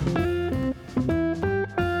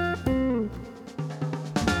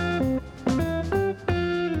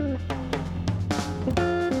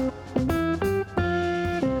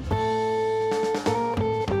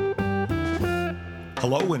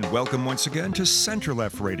Hello and welcome once again to Center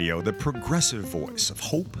Left Radio, the progressive voice of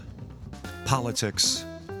hope, politics,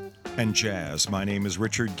 and jazz. My name is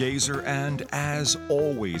Richard Gazer, and as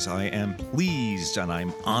always, I am pleased and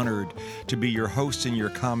I'm honored to be your host and your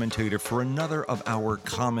commentator for another of our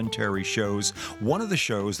commentary shows, one of the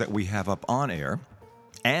shows that we have up on air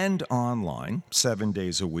and online 7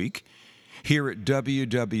 days a week here at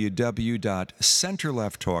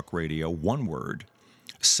www.centerlefttalkradio, one word,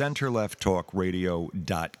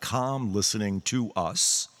 centerlefttalkradio.com. Listening to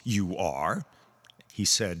us, you are, he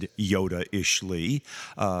said Yoda-ishly,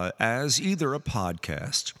 as either a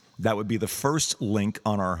podcast, that would be the first link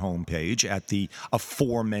on our homepage at the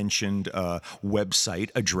aforementioned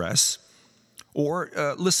website address, or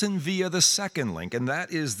listen via the second link, and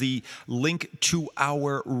that is the link to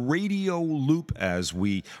our radio loop, as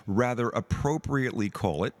we rather appropriately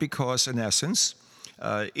call it, because in essence,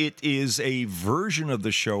 it is a version of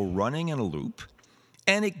the show running in a loop,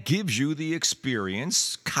 and it gives you the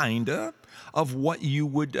experience, kinda, of what you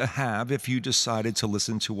would have if you decided to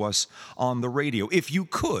listen to us on the radio. If you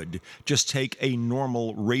could just take a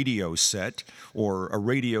normal radio set, or a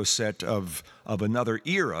radio set of another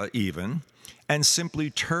era even, and simply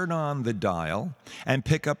turn on the dial and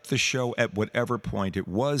pick up the show at whatever point it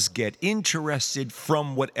was, get interested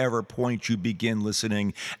from whatever point you begin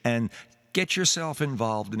listening, and get yourself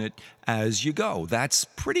involved in it as you go. That's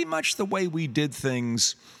pretty much the way we did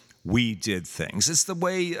things. It's the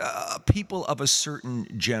way people of a certain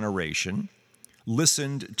generation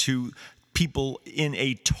listened to people in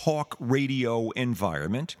a talk radio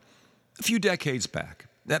environment a few decades back.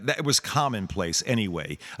 That was commonplace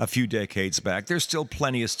anyway, a few decades back. There's still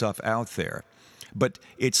plenty of stuff out there, but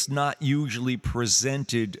it's not usually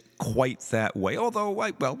presented quite that way, although,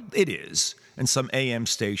 it is. And some AM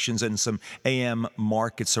stations and some AM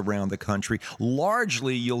markets around the country,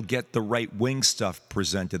 largely you'll get the right-wing stuff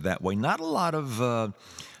presented that way. Not a lot of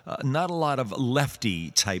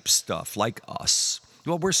lefty type stuff like us.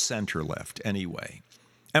 Well, we're center left anyway.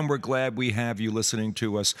 And we're glad we have you listening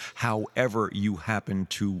to us however you happen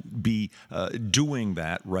to be doing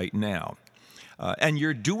that right now. And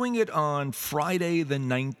you're doing it on Friday, the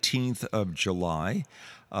 19th of July.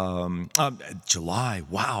 July,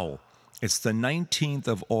 wow. It's the 19th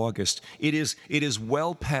of August. It is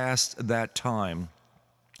well past that time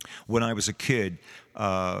when I was a kid.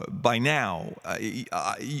 By now,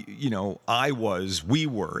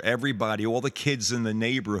 everybody, all the kids in the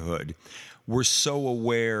neighborhood were so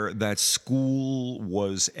aware that school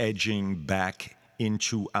was edging back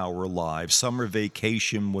into our lives. Summer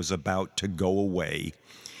vacation was about to go away,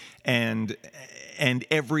 and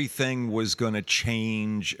everything was going to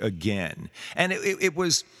change again. And it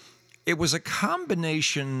was a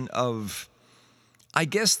combination of, I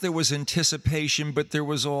guess there was anticipation, but there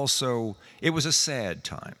was also, it was a sad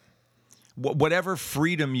time. Whatever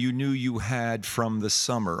freedom you knew you had from the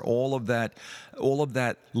summer, all of that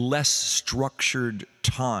less structured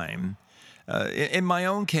time. In my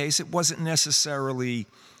own case, it wasn't necessarily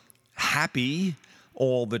happy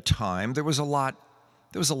all the time. There was a lot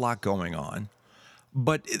going on.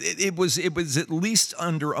 But it was at least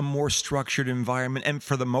under a more structured environment, and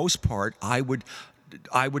for the most part, I would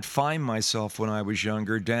find myself when I was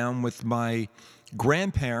younger down with my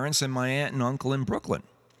grandparents and my aunt and uncle in Brooklyn,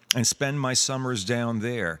 and spend my summers down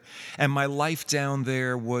there. And my life down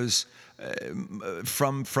there was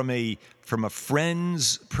from a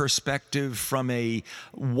friend's perspective, from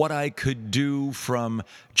what I could do, from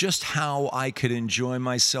just how I could enjoy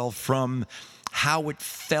myself, from how it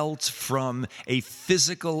felt, from a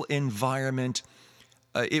physical environment.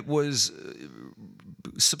 It was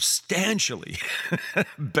substantially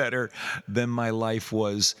better than my life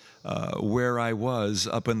was where I was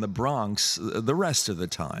up in the Bronx the rest of the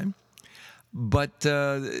time. But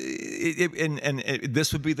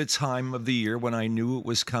this would be the time of the year when I knew it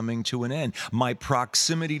was coming to an end. My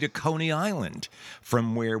proximity to Coney Island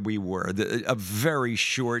from where we were, a very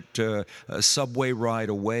short subway ride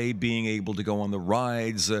away, being able to go on the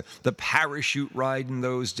rides. The parachute ride in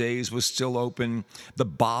those days was still open. The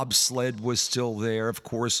bobsled was still there. Of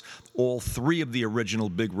course, all three of the original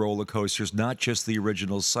big roller coasters, not just the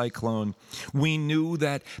original Cyclone. We knew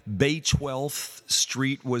that Bay 12th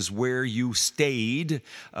Street was where you stayed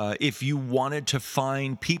if you wanted to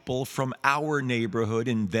find people from our neighborhood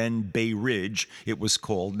in then Bay Ridge. It was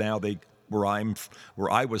called, now where I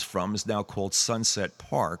was from is now called Sunset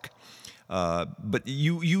Park. But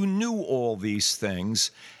you knew all these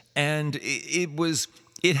things, and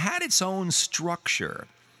it had its own structure,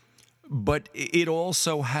 but it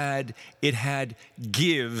also had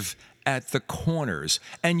give at the corners,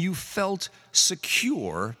 and you felt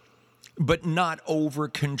secure but not over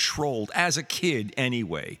controlled. As a kid,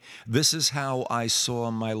 anyway, this is how I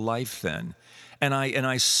saw my life then. And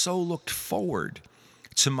I so looked forward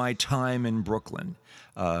to my time in Brooklyn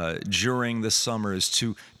during the summers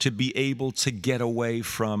to be able to get away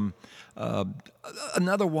from an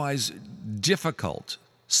otherwise difficult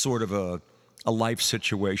sort of a life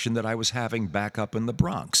situation that I was having back up in the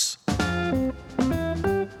Bronx.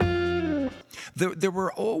 There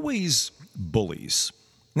were always bullies.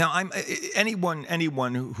 Now, anyone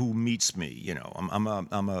who meets me, you know,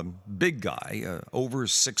 I'm a big guy, over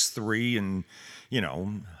 6'3", and you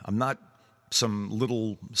know, I'm not some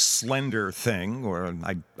little slender thing, or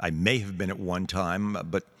I may have been at one time,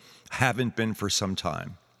 but haven't been for some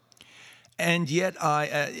time. And yet,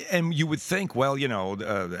 and you would think, well, you know,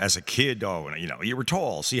 as a kid, oh, you know, you were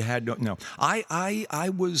tall, so you had no. I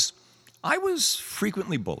was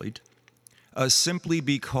frequently bullied. Simply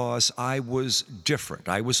because I was different.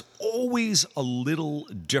 I was always a little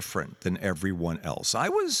different than everyone else. I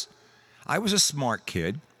was a smart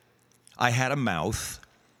kid. I had a mouth.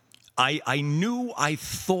 I knew I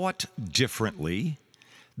thought differently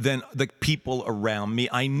than the people around me.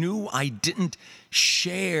 I knew I didn't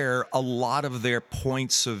share a lot of their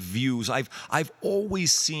points of views. I've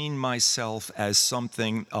always seen myself as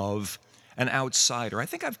something of an outsider. I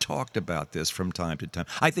think I've talked about this from time to time.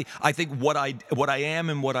 I think what I am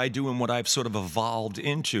and what I do and what I've sort of evolved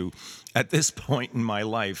into at this point in my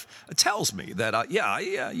life tells me that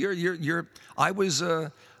I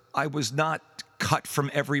was not cut from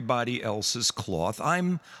everybody else's cloth.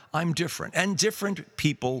 I'm different, and different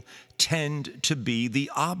people tend to be the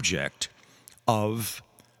object of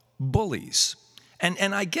bullies.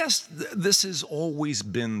 And I guess this has always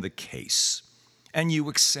been the case, and you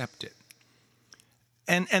accept it.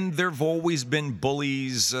 And there have always been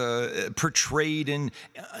bullies portrayed in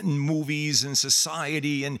movies and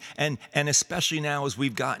society, and especially now as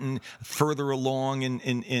we've gotten further along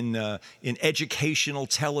in educational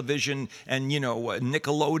television, and you know,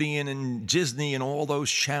 Nickelodeon and Disney and all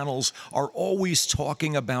those channels are always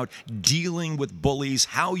talking about dealing with bullies,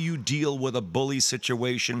 how you deal with a bully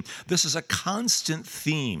situation. This is a constant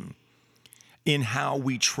theme in how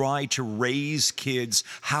we try to raise kids,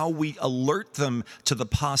 how we alert them to the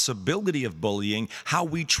possibility of bullying, how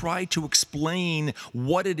we try to explain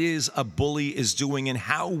what it is a bully is doing, and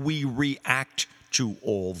how we react to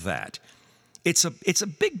all that. It's a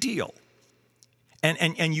big deal.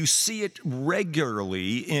 And you see it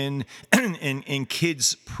regularly in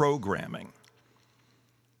kids' programming.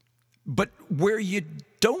 But where you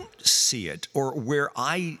don't see it, or where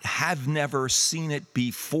I have never seen it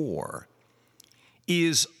before,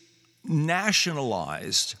 is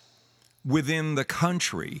nationalized within the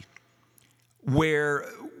country, where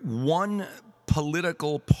one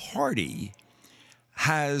political party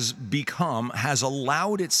has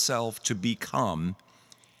allowed itself to become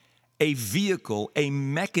a vehicle, a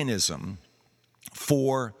mechanism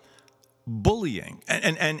for bullying.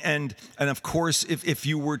 And of course, if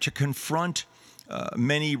you were to confront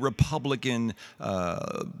many Republican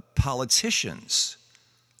politicians,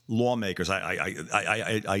 lawmakers.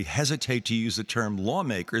 I hesitate to use the term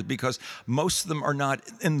lawmakers because most of them are not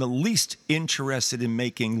in the least interested in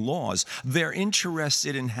making laws. They're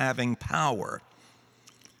interested in having power,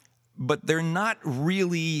 but they're not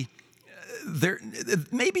really.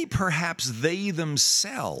 Maybe perhaps they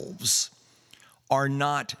themselves are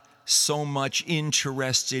not so much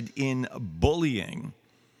interested in bullying,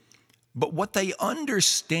 but what they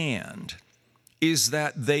understand is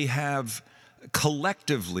that they have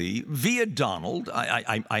collectively, via Donald,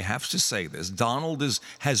 I have to say this, Donald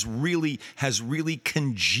has really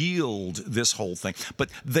congealed this whole thing, but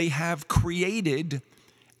they have created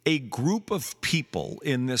a group of people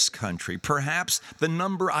in this country, perhaps the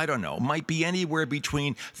number, I don't know, might be anywhere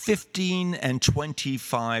between 15 and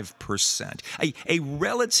 25%, a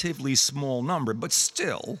relatively small number, but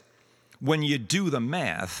still, when you do the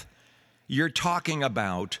math, you're talking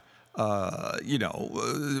about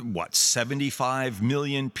 75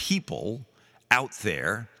 million people out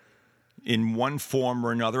there in one form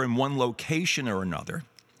or another, in one location or another,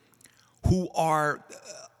 who are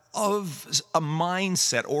of a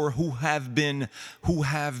mindset, or who have been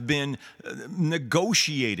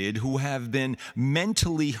negotiated, who have been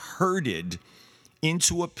mentally herded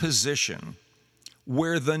into a position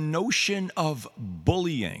where the notion of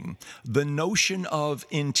bullying, the notion of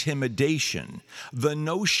intimidation, the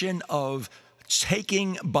notion of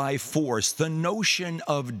taking by force, the notion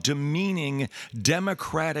of demeaning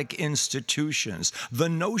democratic institutions, the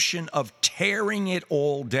notion of tearing it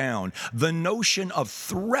all down, the notion of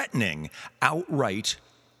threatening outright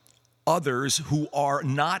others who are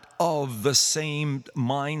not of the same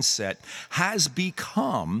mindset has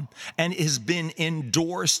become and has been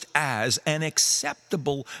endorsed as an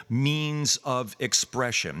acceptable means of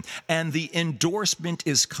expression. And the endorsement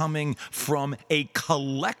is coming from a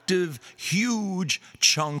collective, huge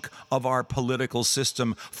chunk of our political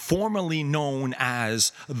system, formerly known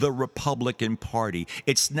as the Republican Party.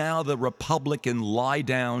 It's now the Republican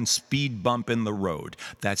lie-down speed bump in the road.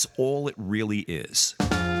 That's all it really is.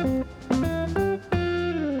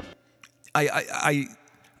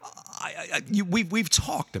 We've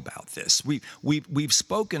talked about this. We've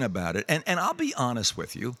spoken about it, and I'll be honest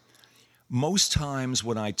with you. Most times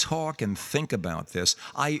when I talk and think about this,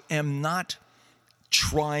 I am not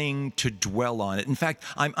trying to dwell on it. In fact,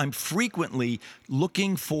 I'm frequently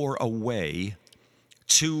looking for a way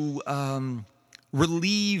to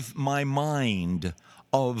relieve my mind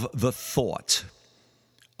of the thought,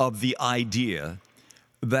 of the idea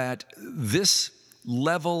that this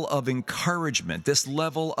level of encouragement, this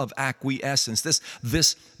level of acquiescence,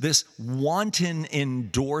 this wanton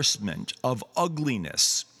endorsement of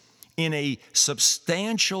ugliness in a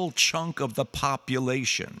substantial chunk of the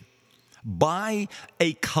population by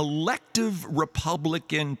a collective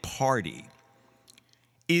Republican Party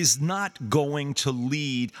is not going to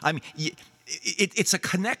lead. I mean, it's a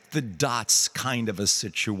connect the dots kind of a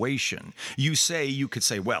situation. You could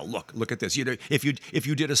say, well, look at this. You know, if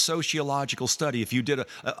you did a sociological study, if you did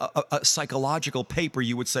a psychological paper,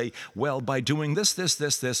 you would say, well, by doing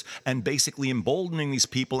this, and basically emboldening these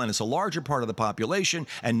people, and it's a larger part of the population,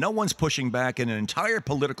 and no one's pushing back, and an entire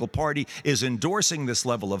political party is endorsing this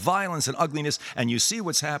level of violence and ugliness, and you see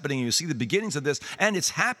what's happening, and you see the beginnings of this, and it's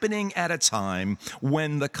happening at a time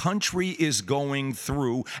when the country is going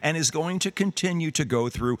through and is going to continue to go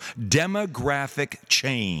through demographic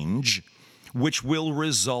change, which will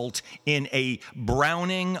result in a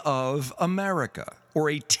browning of America, or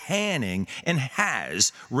a tanning, and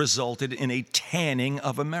has resulted in a tanning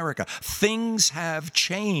of America. Things have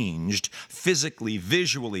changed physically,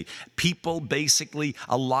 visually.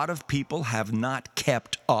 A lot of people have not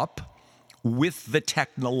kept up with the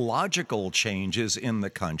technological changes in the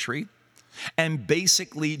country, and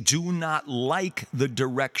basically do not like the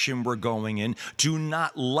direction we're going in, do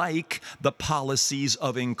not like the policies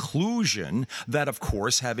of inclusion that, of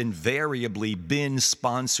course, have invariably been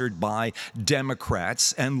sponsored by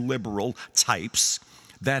Democrats and liberal types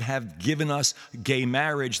that have given us gay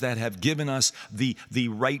marriage, that have given us the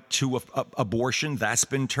right to abortion. That's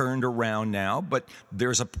been turned around now, but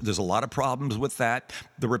there's a lot of problems with that.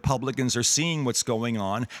 The Republicans are seeing what's going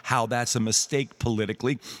on, how that's a mistake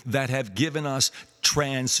politically, that have given us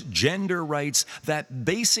transgender rights that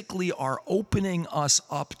basically are opening us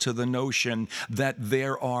up to the notion that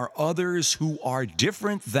there are others who are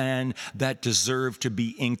different than, that deserve to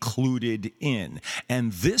be included in.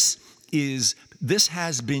 And this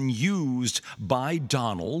has been used by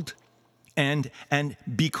Donald, and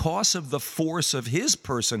because of the force of his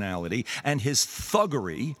personality and his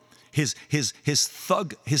thuggery, his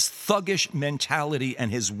thuggish mentality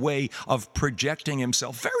and his way of projecting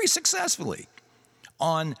himself very successfully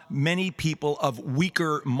on many people of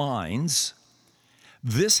weaker minds,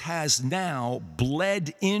 this has now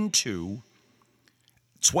bled into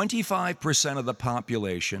 25% of the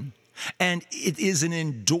population, and it is an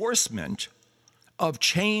endorsement of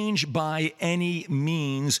change by any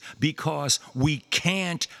means, because we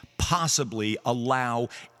can't possibly allow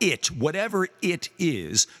it, whatever it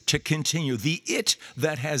is, to continue. The it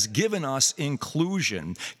that has given us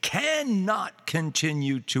inclusion cannot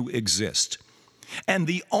continue to exist. And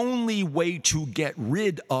the only way to get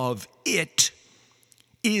rid of it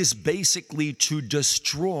is basically to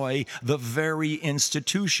destroy the very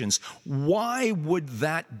institutions. Why would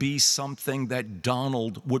that be something that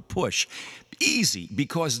Donald would push? Easy,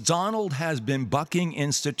 because Donald has been bucking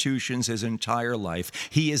institutions his entire life.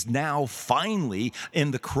 He is now finally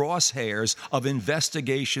in the crosshairs of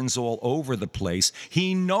investigations all over the place.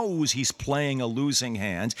 He knows he's playing a losing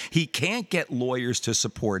hand. He can't get lawyers to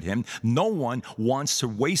support him. No one wants to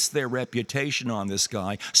waste their reputation on this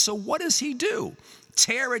guy. So what does he do?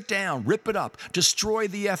 Tear it down, rip it up, destroy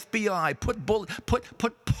the FBI,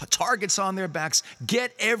 put targets on their backs,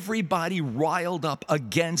 get everybody riled up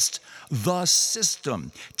against the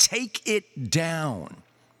system. Take it down.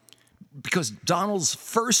 Because Donald's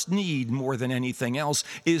first need, more than anything else,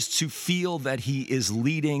 is to feel that he is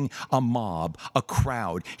leading a mob, a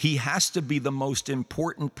crowd. He has to be the most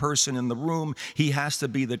important person in the room. He has to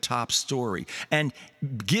be the top story. And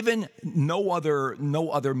given no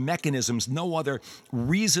other mechanisms, no other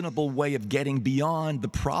reasonable way of getting beyond the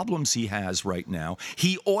problems he has right now,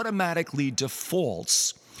 he automatically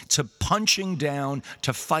defaults to punching down,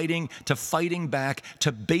 to fighting back,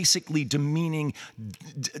 to basically demeaning,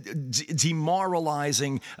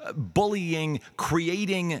 demoralizing, bullying,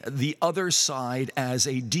 creating the other side as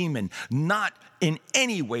a demon, not in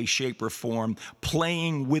any way, shape, or form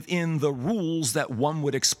playing within the rules that one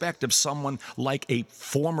would expect of someone like a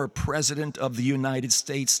former president of the United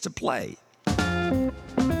States to play.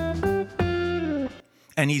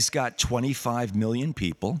 And he's got 25 million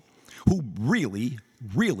people who really,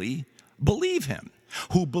 really believe him,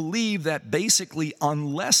 who believe that basically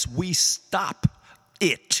unless we stop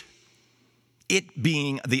it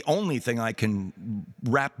being the only thing I can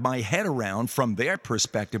wrap my head around from their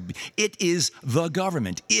perspective, it is the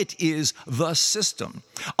government, it is the system.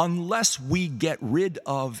 Unless we get rid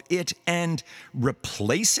of it and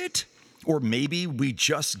replace it, or maybe we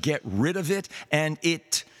just get rid of it and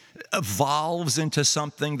it evolves into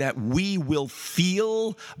something that we will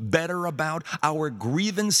feel better about. Our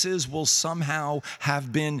grievances will somehow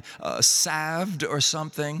have been salved or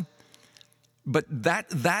something. But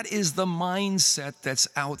that is the mindset that's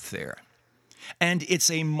out there. And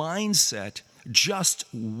it's a mindset just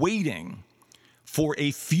waiting for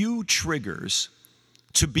a few triggers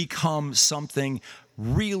to become something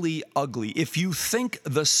really ugly. If you think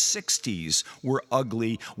the 60s were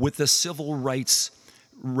ugly with the civil rights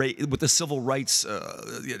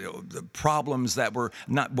the problems that were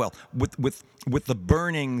not, well, with the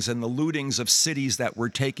burnings and the lootings of cities that were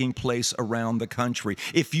taking place around the country.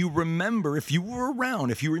 If you remember, if you were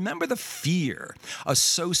around, if you remember the fear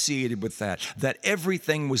associated with that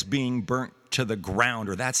everything was being burnt to the ground,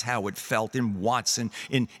 or that's how it felt in Watson,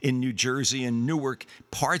 in New Jersey, and Newark.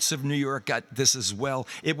 Parts of New York got this as well.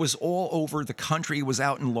 It was all over the country. It was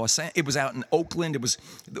out in it was out in Oakland. It was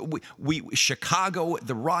Chicago,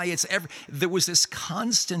 the riots. There was this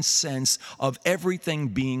constant sense of everything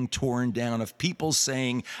being torn down, of people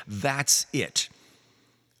saying, that's it.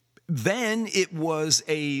 Then it was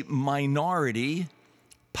a minority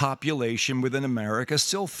population within America,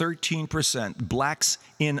 still 13%, blacks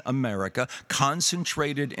in America,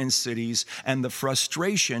 concentrated in cities, and the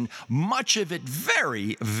frustration, much of it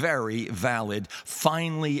very, very valid,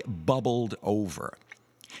 finally bubbled over.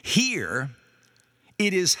 Here,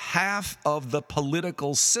 it is half of the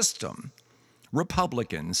political system,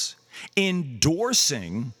 Republicans,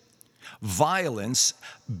 endorsing violence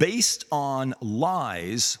based on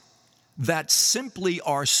lies that simply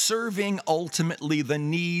are serving ultimately the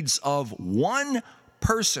needs of one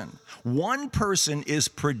person. One person is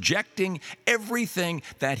projecting everything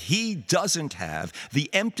that he doesn't have, the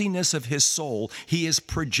emptiness of his soul. He is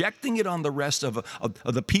projecting it on the rest of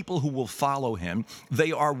the people who will follow him.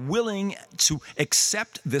 They are willing to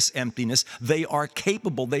accept this emptiness. They are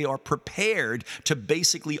capable, they are prepared to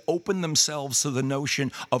basically open themselves to the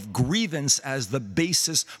notion of grievance as the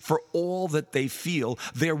basis for all that they feel.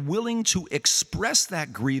 They're willing to express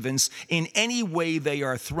that grievance in any way they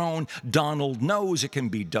are thrown. Donald knows it can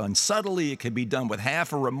be done subtly, it can be done with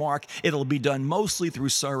half a remark, it'll be done mostly through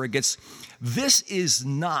surrogates. This is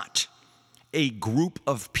not a group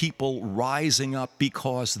of people rising up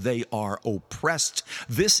because they are oppressed.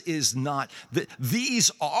 This is not,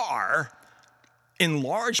 these are, in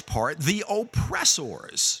large part, the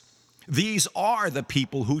oppressors. These are the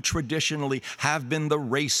people who traditionally have been the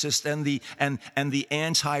racist and the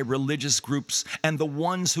anti-religious groups, and the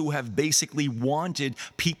ones who have basically wanted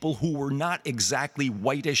people who were not exactly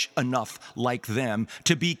whitish enough like them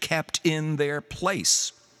to be kept in their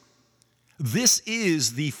place. This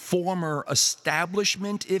is the former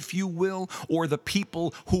establishment, if you will, or the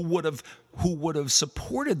people who would have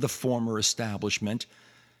supported the former establishment,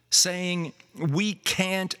 saying we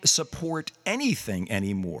can't support anything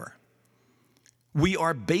anymore. We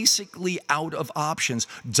are basically out of options.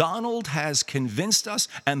 Donald has convinced us,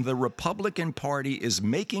 and the Republican Party is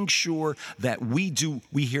making sure that we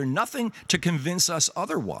hear nothing to convince us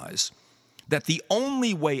otherwise, that the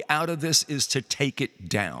only way out of this is to take it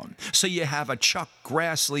down. So you have a Chuck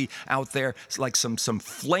Grassley out there, like some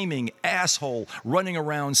flaming asshole running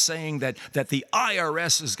around saying that the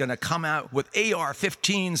IRS is going to come out with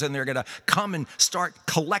AR-15s and they're going to come and start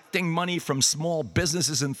collecting money from small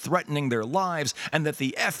businesses and threatening their lives, and that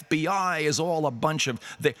the FBI is all a bunch of,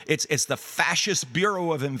 it's the Fascist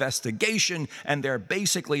Bureau of Investigation, and they're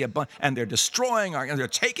basically and they're destroying and they're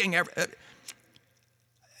taking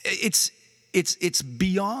It's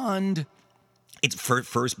beyond,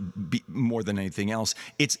 more than anything else,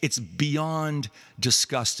 it's beyond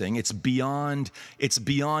disgusting, it's beyond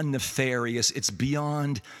nefarious, it's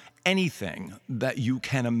beyond anything that you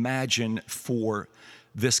can imagine for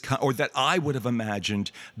this, or that I would have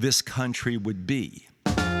imagined this country would be.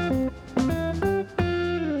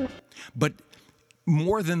 But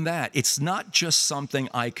more than that, it's not just something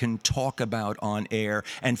I can talk about on air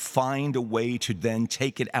and find a way to then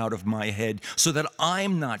take it out of my head so that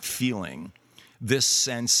I'm not feeling this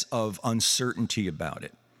sense of uncertainty about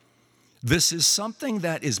it. This is something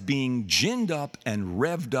that is being ginned up and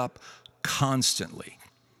revved up constantly.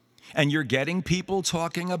 And you're getting people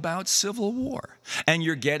talking about civil war. And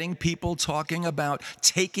you're getting people talking about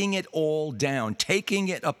taking it all down, taking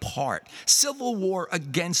it apart. Civil war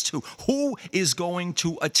against who? Who is going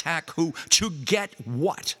to attack who? To get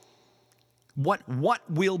what? What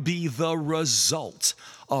will be the result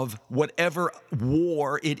of whatever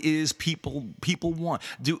war it is people want?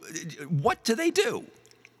 What do they do?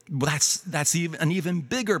 Well, that's an even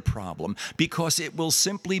bigger problem, because it will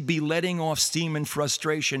simply be letting off steam and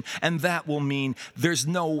frustration, and that will mean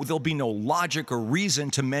there'll be no logic or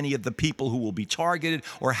reason to many of the people who will be targeted,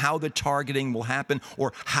 or how the targeting will happen,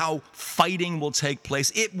 or how fighting will take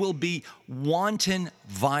place. It will be wanton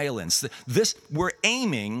violence. We're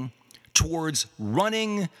aiming towards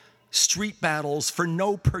running street battles for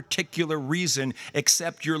no particular reason,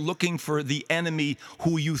 except you're looking for the enemy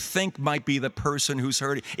who you think might be the person who's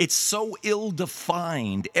hurting. It's so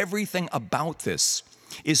ill-defined. Everything about this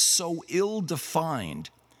is so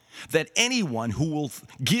ill-defined that anyone who will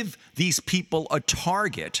give these people a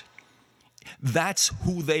target, that's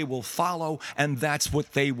who they will follow, and that's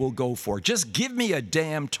what they will go for. Just give me a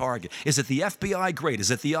damn target. Is it the FBI? Great. Is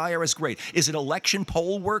it the IRS? Great. Is it election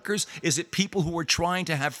poll workers? Is it people who are trying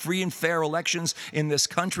to have free and fair elections in this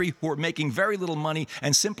country, who are making very little money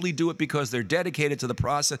and simply do it because they're dedicated to the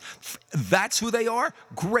process? That's who they are?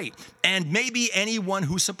 Great. And maybe anyone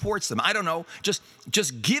who supports them. I don't know.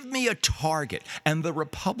 Just give me a target. And the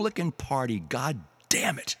Republican Party, God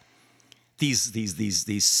damn it,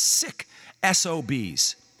 these sick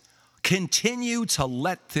SOBs continue to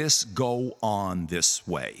let this go on this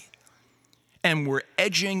way. And we're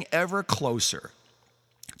edging ever closer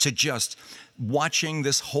to just watching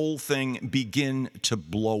this whole thing begin to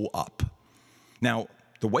blow up. Now,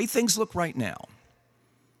 the way things look right now,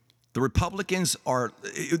 the Republicans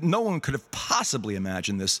no one could have possibly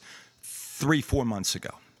imagined this 3-4 months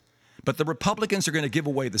ago. But the Republicans are going to give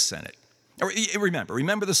away the Senate.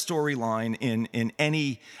 Remember the storyline in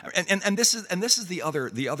any, and this is the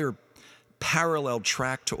other parallel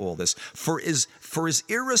track to all this. For as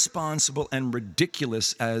irresponsible and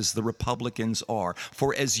ridiculous as the Republicans are,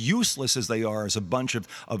 for as useless as they are as a bunch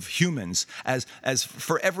of humans, as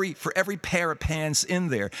for every pair of pants in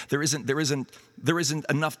there isn't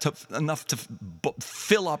enough to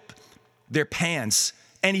fill up their pants.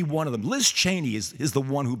 Any one of them. Liz Cheney is the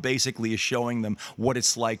one who basically is showing them what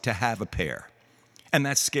it's like to have a pair. And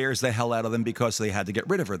that scares the hell out of them, because they had to get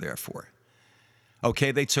rid of her, therefore.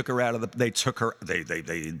 Okay, they took her out of they took her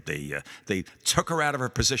out of her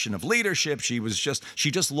position of leadership.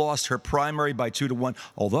 She just lost her primary by 2-1,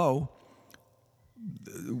 although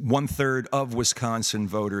 1/3 of Wisconsin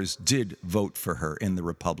voters did vote for her in the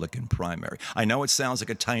Republican primary. I know it sounds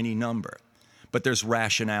like a tiny number, but there's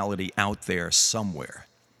rationality out there somewhere.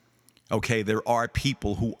 Okay, there are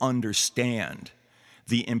people who understand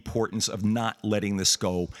the importance of not letting this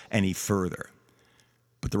go any further.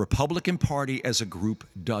 But the Republican Party as a group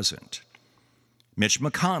doesn't. Mitch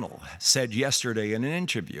McConnell said yesterday in an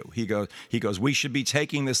interview, he goes, we should be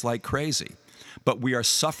taking this like crazy, but we are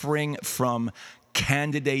suffering from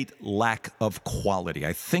candidate lack of quality.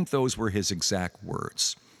 I think those were his exact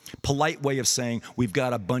words. Polite way of saying we've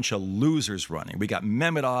got a bunch of losers running. We got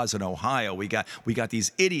Mehmet Oz in Ohio. We got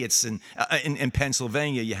these idiots in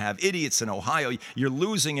Pennsylvania. You have idiots in Ohio. You're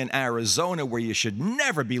losing in Arizona, where you should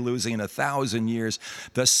never be losing in 1,000 years.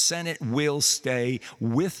 The Senate will stay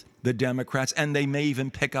with the Democrats, and they may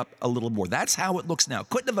even pick up a little more. That's how it looks now.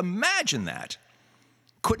 Couldn't have imagined that.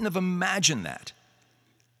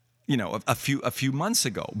 A few months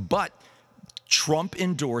ago, but Trump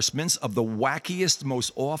endorsements of the wackiest,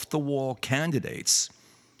 most off-the-wall candidates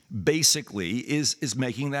basically is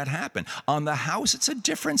making that happen. On the House, it's a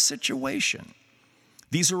different situation.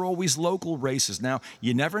 These are always local races. Now,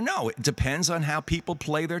 you never know. It depends on how people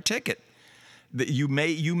play their ticket. You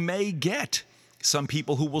may get some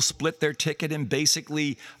people who will split their ticket and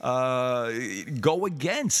basically go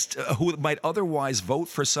against who might otherwise vote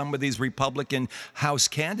for some of these Republican House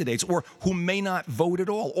candidates, or who may not vote at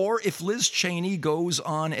all. Or if Liz Cheney goes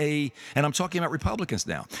on and I'm talking about Republicans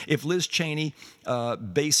now, if Liz Cheney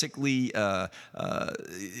basically can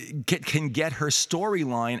get her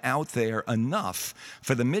storyline out there enough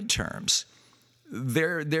for the midterms,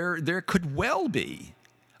 there could well be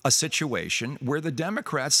a situation where the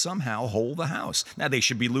Democrats somehow hold the House. Now, they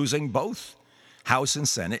should be losing both House and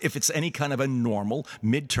Senate, if it's any kind of a normal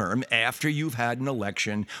midterm after you've had an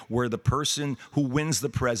election where the person who wins the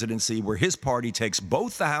presidency, where his party takes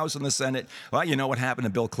both the House and the Senate, well, you know what happened to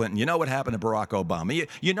Bill Clinton, you know what happened to Barack Obama,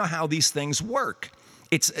 you know how these things work.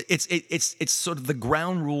 It's sort of the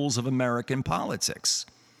ground rules of American politics.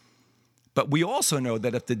 But we also know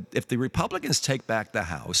that if the Republicans take back the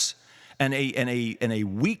House, and a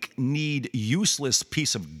weak-kneed, useless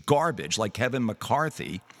piece of garbage like Kevin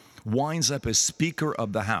McCarthy winds up as Speaker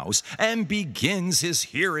of the House and begins his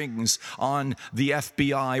hearings on the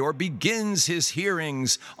FBI or begins his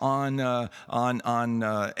hearings on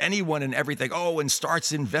anyone and everything, and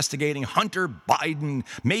starts investigating Hunter Biden.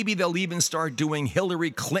 Maybe they'll even start doing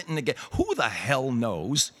Hillary Clinton again. Who the hell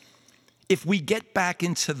knows? If we get back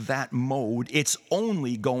into that mode, it's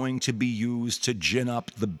only going to be used to gin up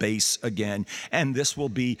the base again. And this will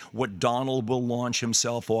be what Donald will launch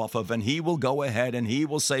himself off of. And he will go ahead and he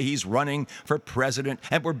will say he's running for president.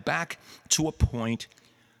 And we're back to a point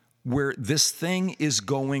where this thing is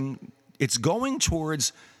going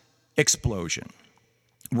towards explosion.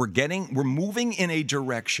 We're moving in a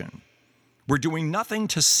direction. We're doing nothing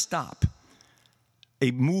to stop a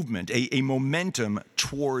movement, a momentum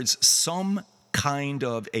towards some kind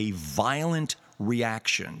of a violent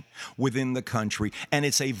reaction within the country, and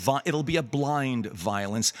it'll be a blind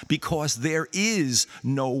violence because there is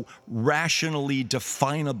no rationally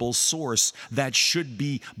definable source that should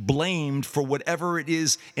be blamed for whatever it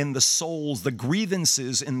is in the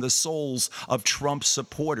grievances in the souls of Trump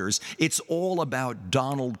supporters. It's all about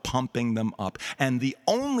Donald pumping them up, and the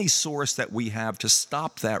only source that we have to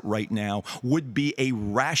stop that right now would be a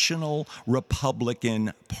rational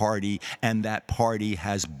Republican Party, and that party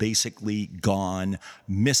has basically gone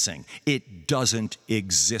missing. It doesn't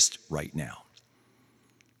exist right now.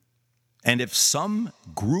 And if some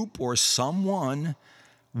group or someone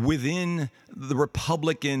within the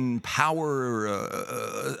Republican power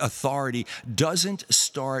authority doesn't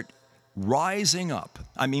start rising up,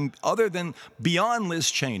 I mean, other than beyond Liz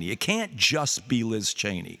Cheney, it can't just be Liz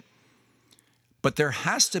Cheney. But there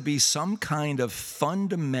has to be some kind of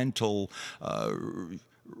fundamental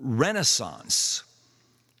renaissance,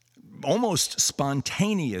 almost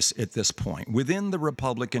spontaneous at this point, within the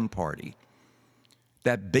Republican Party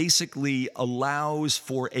that basically allows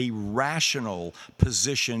for a rational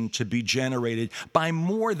position to be generated by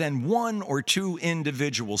more than one or two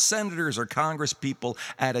individual senators or congresspeople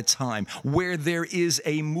at a time, where there is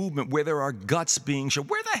a movement, where there are guts being shown.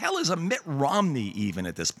 Where the hell is a Mitt Romney even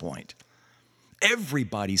at this point?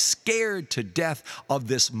 Everybody's scared to death of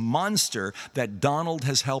this monster that Donald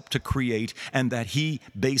has helped to create and that he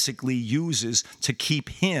basically uses to keep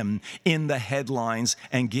him in the headlines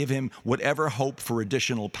and give him whatever hope for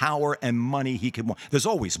additional power and money he can want. There's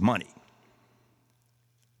always money.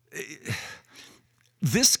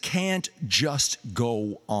 This can't just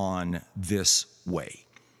go on this way.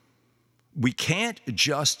 We can't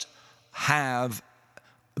just have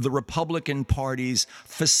the Republican parties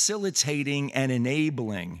facilitating and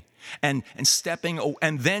enabling and stepping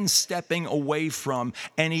away from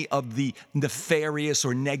any of the nefarious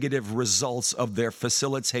or negative results of their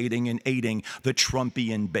facilitating and aiding the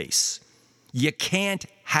Trumpian base. You can't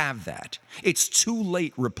have that. It's too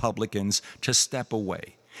late, Republicans, to step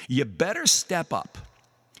away. You better step up,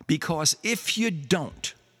 because if you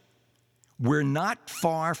don't, we're not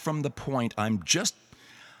far from the point.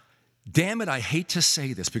 Damn it, I hate to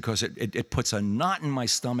say this because it puts a knot in my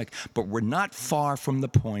stomach, but we're not far from the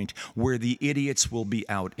point where the idiots will be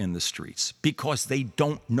out in the streets because they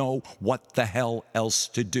don't know what the hell else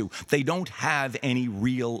to do. They don't have any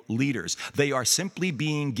real leaders. They are simply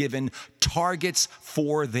being given targets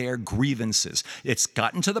for their grievances. It's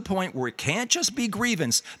gotten to the point where it can't just be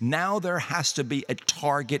grievance. Now there has to be a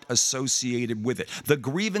target associated with it. The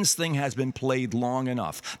grievance thing has been played long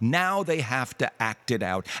enough. Now they have to act it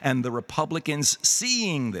out, and the Republicans,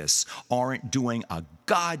 seeing this, aren't doing a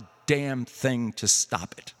goddamn thing to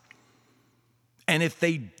stop it. And if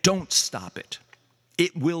they don't stop it,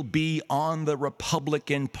 it will be on the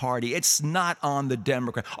Republican Party. It's not on the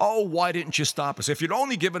Democrat. Oh, why didn't you stop us? If you'd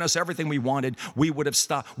only given us everything we wanted, we would have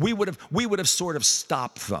stopped. We would have sort of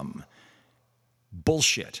stopped them.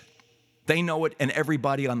 Bullshit. They know it, and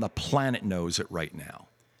everybody on the planet knows it right now.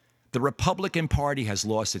 The Republican Party has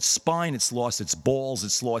lost its spine, it's lost its balls,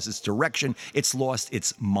 it's lost its direction, it's lost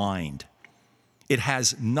its mind. It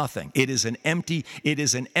has nothing. It is an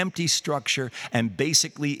empty structure, and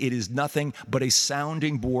basically it is nothing but a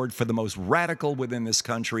sounding board for the most radical within this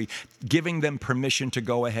country, giving them permission to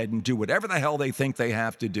go ahead and do whatever the hell they think they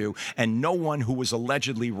have to do, and no one who is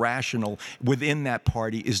allegedly rational within that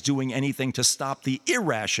party is doing anything to stop the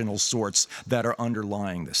irrational sorts that are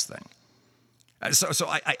underlying this thing. So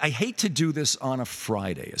I hate to do this on a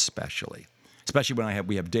Friday, especially when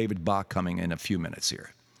we have David Bach coming in a few minutes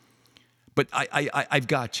here. But I've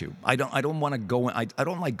got to. I don't want to go. I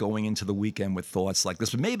don't like going into the weekend with thoughts like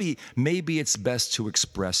this. But maybe it's best to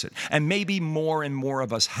express it, and maybe more and more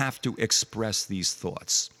of us have to express these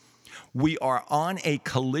thoughts. We are on a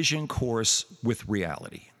collision course with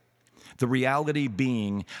reality. The reality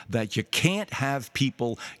being that you can't have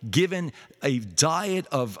people given a diet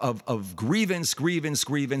of grievance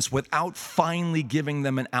without finally giving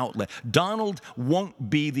them an outlet. Donald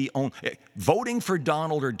won't be the only. Voting for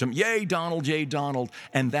Donald or yay Donald,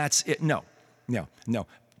 and that's it. No.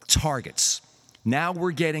 Targets. Now we're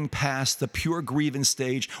getting past the pure grievance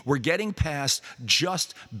stage. We're getting past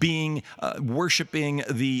just being worshiping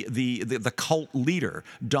the cult leader,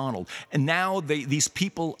 Donald. And now these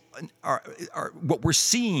people are what we're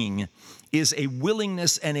seeing is a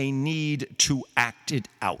willingness and a need to act it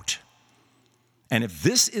out. And if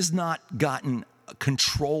this is not gotten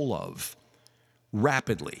control of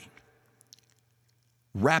rapidly,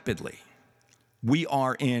 we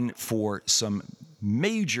are in for some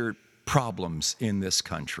major problems in this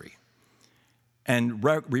country. And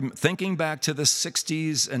thinking back to the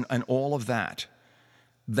 60s and all of that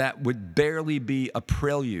would barely be a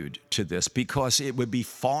prelude to this, because it would be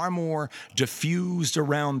far more diffused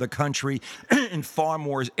around the country in far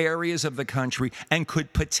more areas of the country, and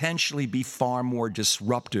could potentially be far more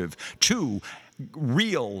disruptive to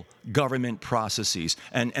real government processes.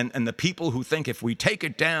 And the people who think if we take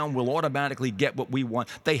it down, we'll automatically get what we want,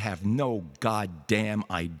 they have no goddamn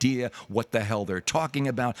idea what the hell they're talking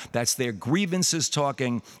about. That's their grievances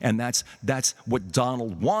talking, and that's what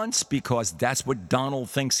Donald wants, because that's what Donald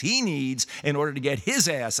thinks he needs in order to get his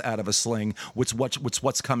ass out of a sling,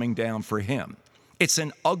 what's coming down for him. It's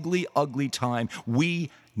an ugly, ugly time. We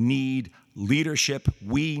need leadership.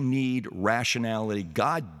 We need rationality.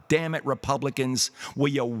 God damn it, Republicans, will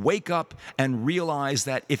you wake up and realize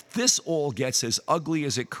that if this all gets as ugly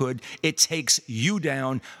as it could, it takes you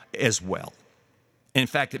down as well. In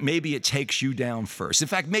fact, maybe it takes you down first. In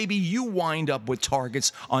fact, maybe you wind up with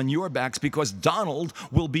targets on your backs because Donald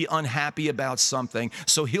will be unhappy about something,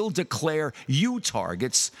 so he'll declare you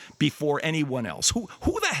targets before anyone else. Who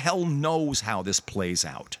the hell knows how this plays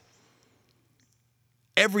out?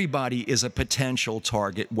 Everybody is a potential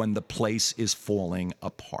target when the place is falling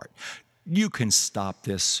apart. You can stop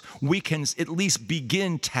this. We can at least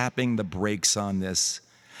begin tapping the brakes on this.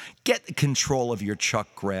 Get control of your Chuck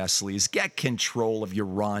Grassley's. Get control of your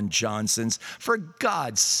Ron Johnsons. For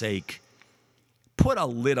God's sake, put a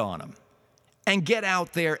lid on them and get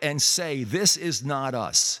out there and say, this is not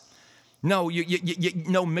us. No,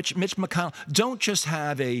 Mitch McConnell, don't just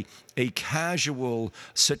have a casual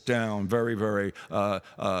sit-down, very, very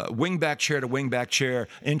wingback chair to wingback chair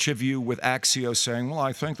interview with Axios saying, well,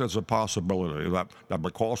 I think there's a possibility that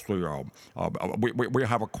because we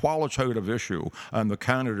have a qualitative issue and the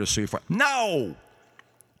candidacy for... No!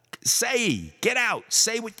 Get out.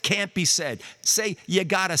 Say what can't be said. Say, you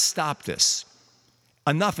got to stop this.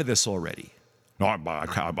 Enough of this already. No,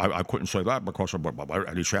 I couldn't say that because of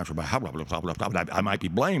any chance of I might be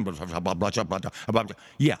blamed.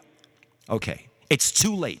 Yeah, okay. It's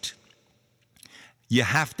too late. You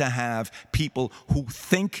have to have people who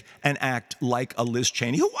think and act like a Liz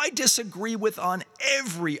Cheney, who I disagree with on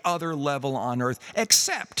every other level on earth,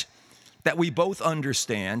 except that we both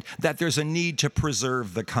understand that there's a need to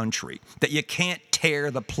preserve the country, that you can't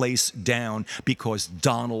tear the place down because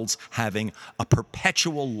Donald's having a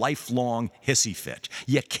perpetual, lifelong hissy fit.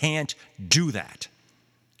 You can't do that.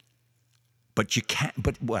 But you can't,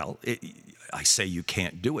 I say you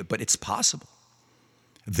can't do it, but it's possible.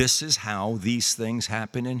 This is how these things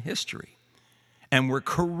happen in history. And we're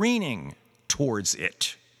careening towards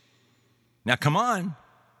it. Now, come on,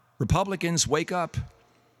 Republicans, wake up.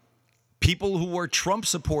 People who are Trump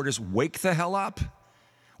supporters, wake the hell up.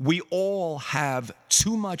 We all have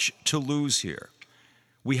too much to lose here.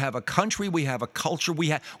 We have a country, we have a culture, we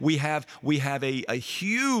have a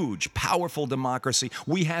huge, powerful democracy.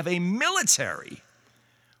 We have a military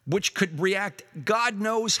which could react God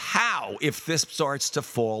knows how if this starts to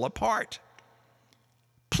fall apart.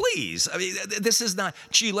 Please, I mean, this is not,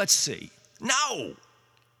 let's see. No,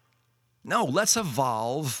 let's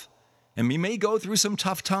evolve And we may go through some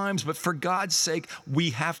tough times, but for God's sake, we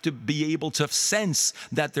have to be able to sense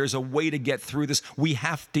that there's a way to get through this. We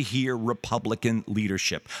have to hear Republican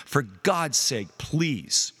leadership. For God's sake,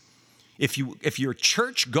 please, if you're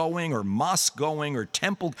church going or mosque going or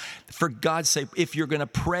temple, for God's sake, if you're going to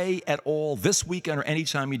pray at all this weekend or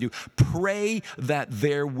anytime you do, pray that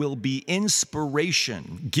there will be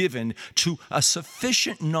inspiration given to a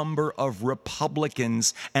sufficient number of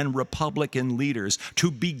Republicans and Republican leaders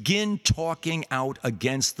to begin talking out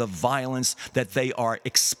against the violence that they are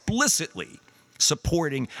explicitly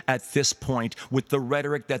supporting at this point with the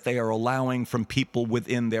rhetoric that they are allowing from people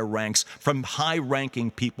within their ranks, from high-ranking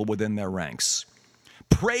people within their ranks.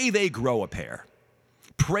 Pray they grow a pair.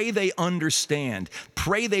 Pray they understand.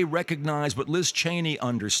 Pray they recognize what Liz Cheney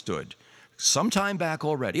understood some time back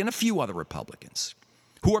already, and a few other Republicans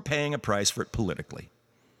who are paying a price for it politically.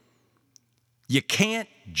 You can't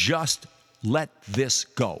just let this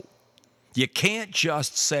go. You can't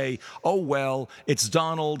just say, oh, well, it's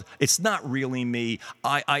Donald. It's not really me.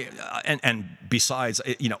 And besides,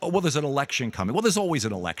 well, there's an election coming. Well, there's always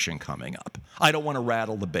an election coming up. I don't want to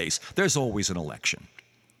rattle the base. There's always an election.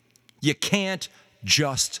 You can't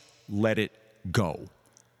just let it go.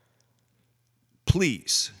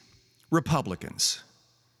 Please, Republicans,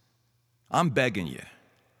 I'm begging you,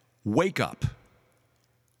 wake up.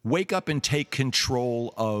 Wake up and take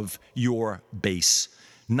control of your base.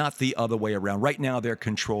 Not the other way around. Right now, they're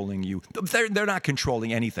controlling you. They're not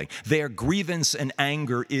controlling anything. Their grievance and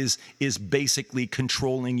anger is basically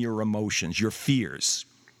controlling your emotions, your fears.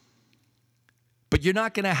 But you're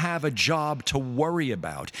not going to have a job to worry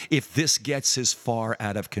about if this gets as far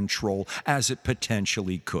out of control as it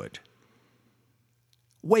potentially could.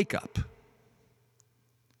 Wake up.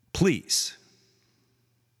 Please.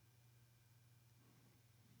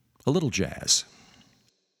 A little jazz.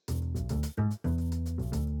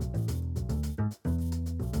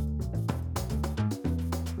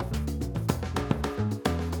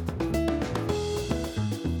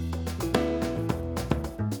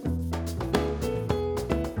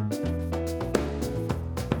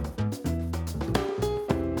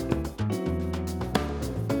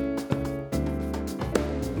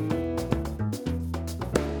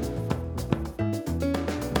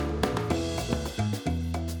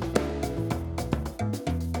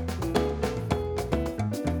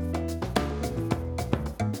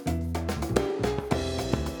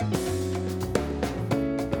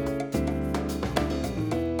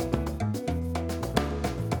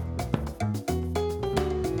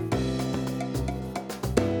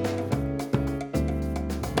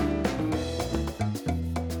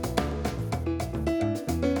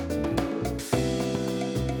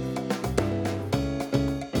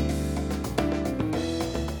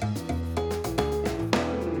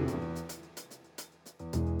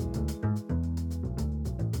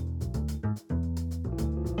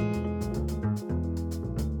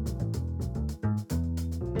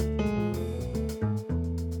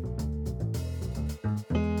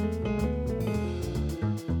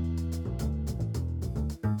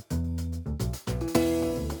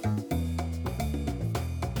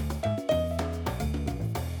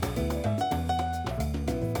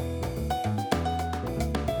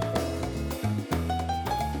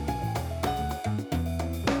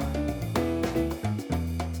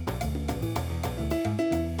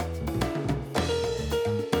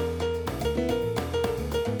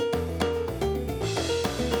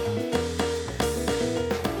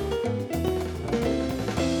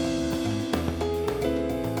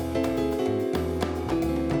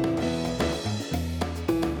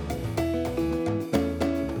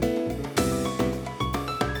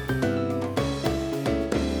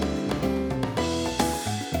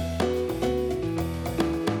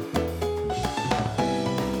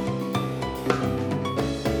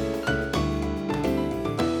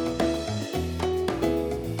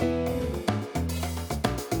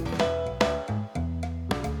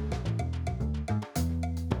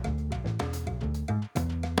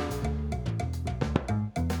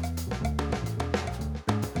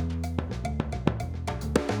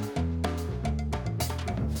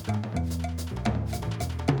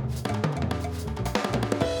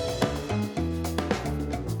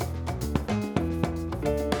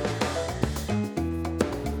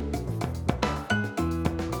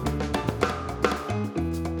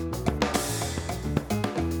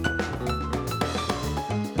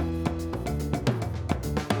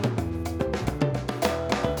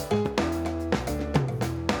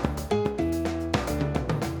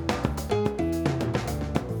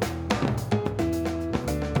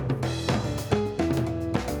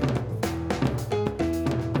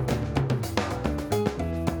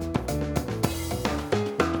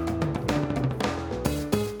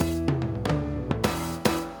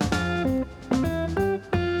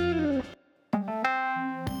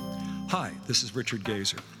 This is Richard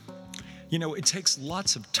Gazer. You know, it takes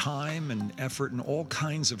lots of time and effort and all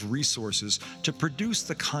kinds of resources to produce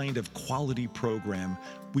the kind of quality program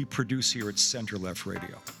we produce here at Center Left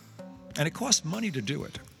Radio. And it costs money to do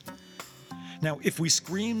it. Now, if we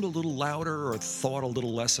screamed a little louder or thought a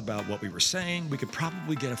little less about what we were saying, we could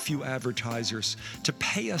probably get a few advertisers to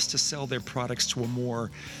pay us to sell their products to a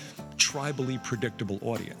more tribally predictable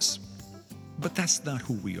audience. But that's not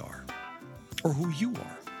who we are, or who you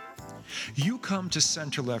are. You come to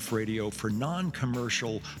Center Left Radio for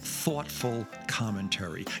non-commercial, thoughtful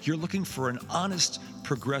commentary. You're looking for an honest,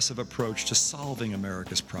 progressive approach to solving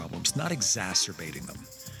America's problems, not exacerbating them.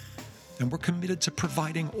 And we're committed to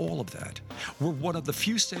providing all of that. We're one of the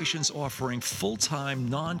few stations offering full-time,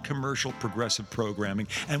 non-commercial progressive programming,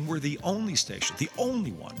 and we're the only station, the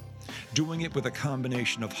only one, doing it with a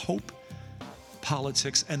combination of hope,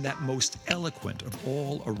 politics, and that most eloquent of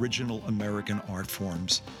all original American art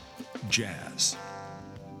forms, jazz.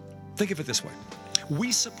 Think of it this way.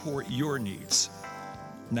 We support your needs.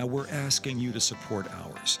 Now we're asking you to support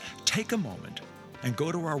ours. Take a moment and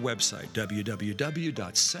go to our website,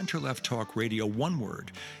 www.centerlefttalkradio, one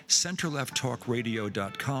word,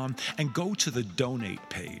 centerlefttalkradio.com, and go to the donate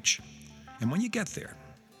page. And when you get there,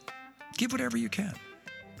 give whatever you can.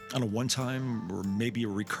 On a one-time or maybe a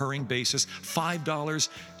recurring basis, $5, $10,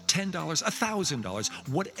 $1,000,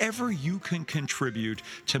 whatever you can contribute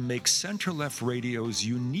to make Center Left Radio's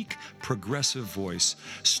unique progressive voice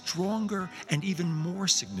stronger and even more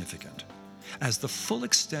significant as the full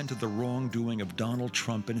extent of the wrongdoing of Donald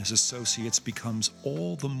Trump and his associates becomes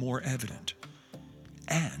all the more evident.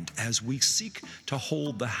 And as we seek to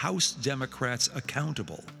hold the House Democrats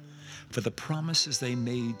accountable for the promises they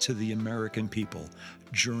made to the American people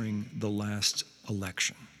during the last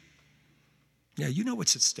election. Yeah, you know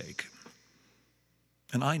what's at stake.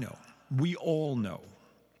 And I know, we all know,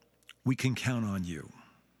 we can count on you.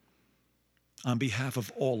 On behalf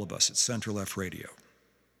of all of us at Center Left Radio,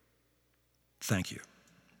 thank you.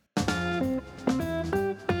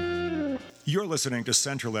 You're listening to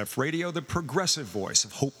Center Left Radio, the progressive voice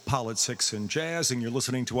of hope, politics, and jazz, and you're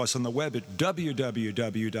listening to us on the web at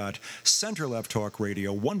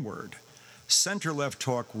www.centerlefttalkradio, one word,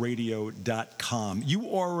 centerlefttalkradio.com. You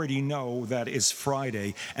already know that it's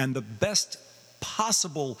Friday, and the best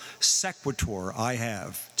possible sequitur I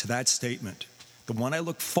have to that statement, the one I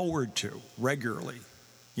look forward to regularly,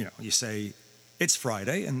 you say, it's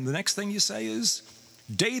Friday, and the next thing you say is,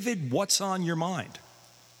 David, what's on your mind?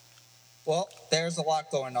 Well, there's a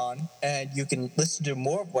lot going on, and you can listen to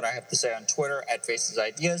more of what I have to say on Twitter at Faces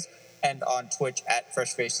Ideas and on Twitch at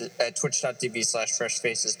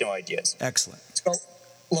twitch.tv/FreshFacesNoIdeas. Excellent. So,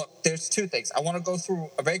 look, there's two things. I want to go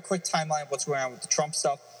through a very quick timeline of what's going on with the Trump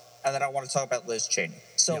stuff, and then I want to talk about Liz Cheney.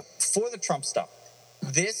 So, For the Trump stuff,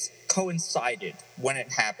 this coincided when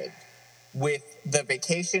it happened with the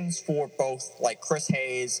vacations for both, like, Chris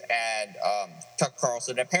Hayes and Tucker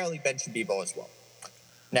Carlson, and apparently Ben Shabibo as well.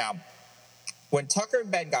 Now, when Tucker and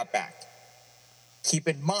Ben got back, keep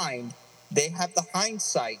in mind, they have the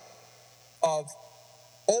hindsight of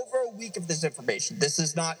over a week of this information. This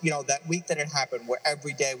is not, that week that it happened where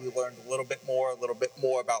every day we learned a little bit more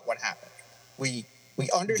about what happened. We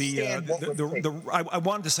understand I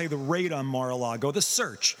wanted to say the raid on Mar-a-Lago, the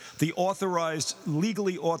search, the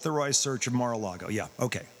legally authorized search of Mar-a-Lago. Yeah,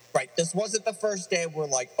 okay. Right. This wasn't the first day we're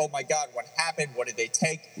like, oh my God, what happened? What did they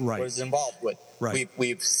take? Right. What is involved with? Right.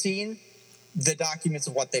 We've seen the documents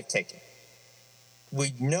of what they've taken.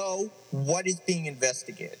 We know what is being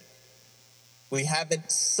investigated. We have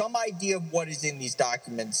some idea of what is in these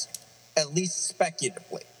documents, at least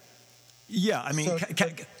speculatively. Yeah, I mean,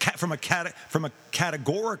 from a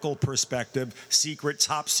categorical perspective, secret,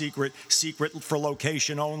 top secret, secret for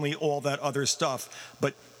location only, all that other stuff.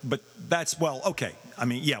 But that's, okay. I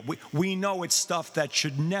mean, yeah, we know it's stuff that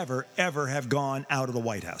should never, ever have gone out of the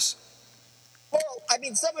White House. Well, I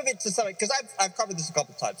mean, some of it to some, because I've covered this a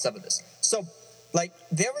couple times, some of this. So,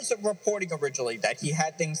 there was a reporting originally that he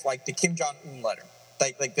had things like the Kim Jong-un letter,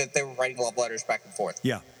 like that they were writing love letters back and forth.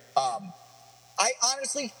 Yeah. I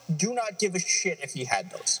honestly do not give a shit if he had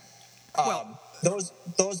those.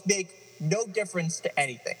 Those make no difference to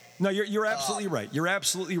anything. No, you're absolutely right. You're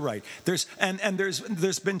absolutely right. There's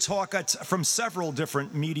been talk from several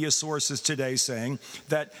different media sources today saying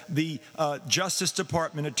that the Justice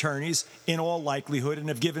Department attorneys, in all likelihood, and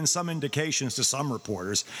have given some indications to some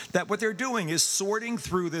reporters, that what they're doing is sorting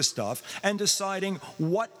through this stuff and deciding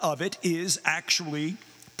what of it is actually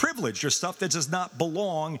privileged or stuff that does not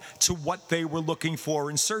belong to what they were looking for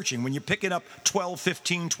in searching. When you're picking up 12,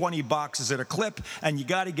 15, 20 boxes at a clip and you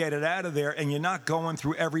got to get it out of there and you're not going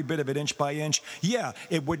through every bit of it inch by inch, yeah,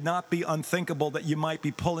 it would not be unthinkable that you might be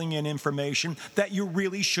pulling in information that you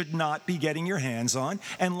really should not be getting your hands on.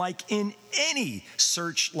 And like in any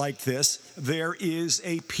search like this, there is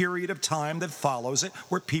a period of time that follows it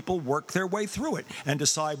where people work their way through it and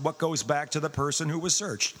decide what goes back to the person who was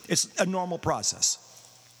searched. It's a normal process.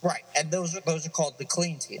 Right, and those are called the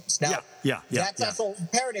clean teams. Now, that's also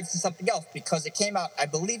imperative to something else because it came out, I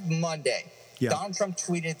believe, Monday. Yeah. Donald Trump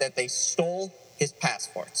tweeted that they stole his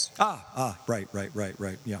passports. Right,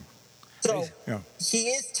 yeah. So he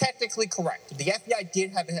is technically correct. The FBI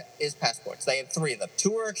did have his passports. They had 3 of them. 2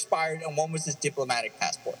 were expired, and 1 was his diplomatic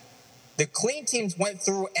passport. The clean teams went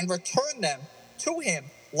through and returned them to him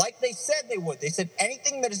like they said they would. They said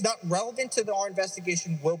anything that is not relevant to our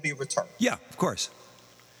investigation will be returned. Yeah, of course.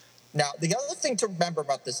 Now, the other thing to remember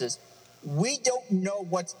about this is we don't know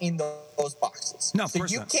what's in those boxes. No, of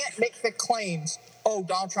course not. So you can't make the claims, oh,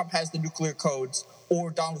 Donald Trump has the nuclear codes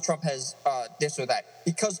or Donald Trump has this or that.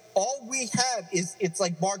 Because all we have is it's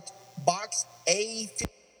like marked box A.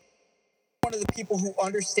 One of the people who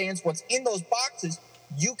understands what's in those boxes,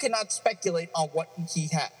 you cannot speculate on what he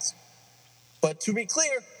has. But to be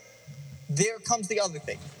clear, there comes the other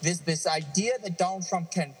thing. This idea that Donald Trump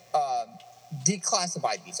can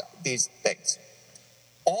declassify these things.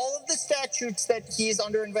 All of the statutes that he is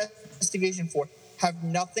under investigation for have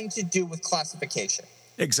nothing to do with classification.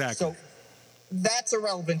 Exactly. So that's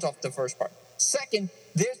irrelevant off the first part. Second,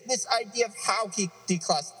 there's this idea of how he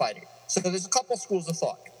declassified it. So there's a couple schools of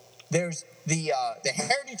thought. There's the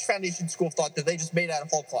Heritage Foundation school of thought that they just made out of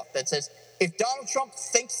whole cloth that says if Donald Trump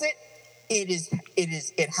thinks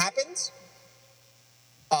it happens.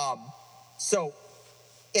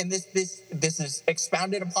 And this is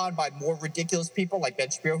expounded upon by more ridiculous people like Ben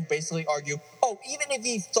Shapiro, who basically argue, even if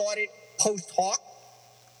he thought it post hoc,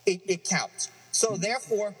 it counts. So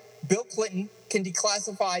therefore, Bill Clinton can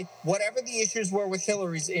declassify whatever the issues were with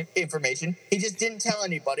Hillary's information. He just didn't tell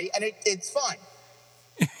anybody, and it's fine.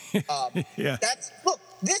 Yeah. Look,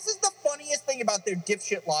 this is the funniest thing about their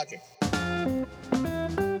dipshit logic.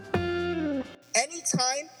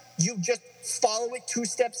 Anytime you just follow it 2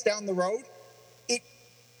 steps down the road,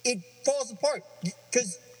 it falls apart.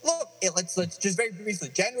 Because look, let's just very briefly,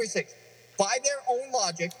 January 6th, by their own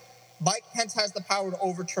logic, Mike Pence has the power to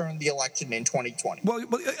overturn the election in 2020. Well,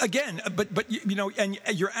 again, but and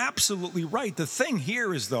you're absolutely right. The thing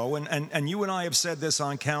here is, though, and you and I have said this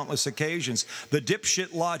on countless occasions, the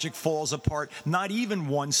dipshit logic falls apart not even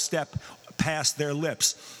 1 step past their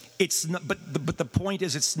lips. It's not, but the point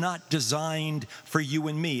is, it's not designed for you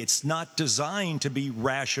and me. It's not designed to be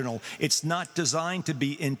rational. It's not designed to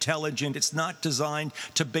be intelligent. It's not designed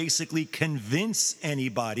to basically convince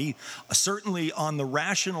anybody. Certainly on the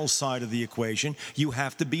rational side of the equation, you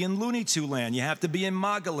have to be in Looney Tune land. You have to be in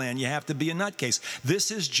MAGA land. You have to be a nutcase.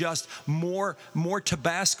 This is just more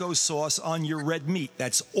Tabasco sauce on your red meat.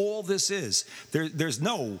 That's all this is. There's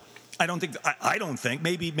no... I don't think,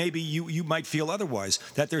 maybe you might feel otherwise,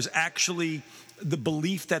 that there's actually the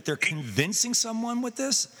belief that they're convincing someone with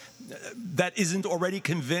this that isn't already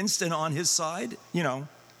convinced and on his side, Yeah,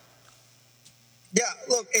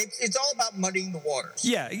 look, it's all about muddying the waters.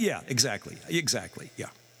 Yeah, exactly, yeah.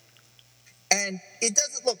 And it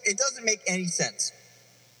doesn't make any sense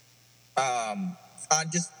on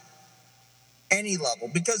just any level,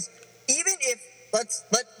 because even if,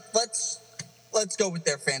 let's go with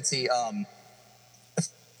their fancy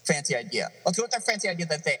idea. Let's go with their fancy idea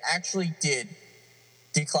that they actually did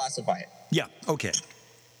declassify it. Yeah, okay.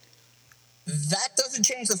 That doesn't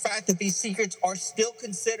change the fact that these secrets are still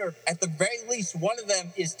considered, at the very least, one of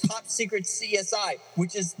them is top secret CSI,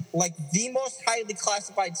 which is like the most highly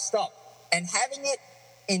classified stuff. And having it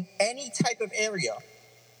in any type of area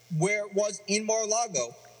where it was in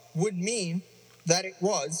Mar-a-Lago would mean that it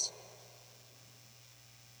was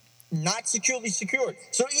not securely secured.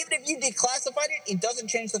 So even if you declassified it, it doesn't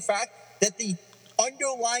change the fact that the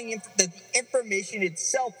underlying that the information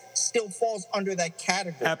itself still falls under that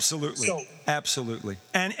category. Absolutely. Absolutely.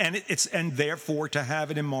 And therefore to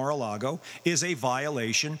have it in Mar-a-Lago is a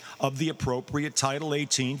violation of the appropriate Title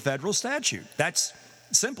 18 federal statute. That's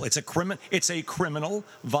simple. It's a criminal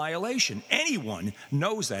violation. Anyone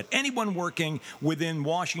knows that. Anyone working within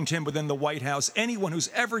Washington, within the White House, anyone who's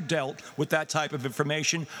ever dealt with that type of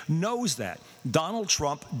information knows that. Donald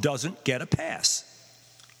Trump doesn't get a pass.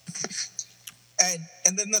 And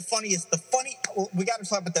then we got to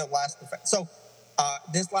talk about their last defense. So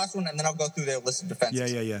this last one, and then I'll go through their list of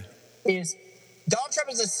defenses. Yeah. Is Donald Trump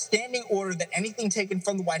has a standing order that anything taken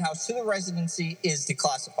from the White House to the residency is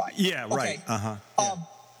declassified. Yeah, right. Okay. Yeah.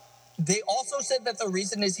 They also said that the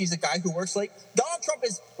reason is he's a guy who works late. Donald Trump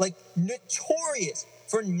is like notorious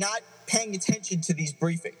for not paying attention to these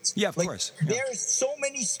briefings. Yeah, of course. Yeah. There's so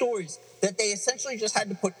many stories that they essentially just had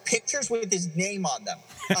to put pictures with his name on them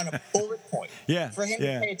on a bullet point for him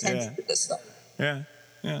to pay attention to this stuff. Yeah.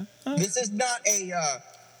 This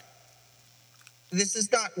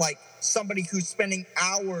is not like somebody who's spending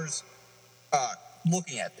hours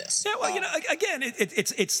looking at this. Yeah, well, again,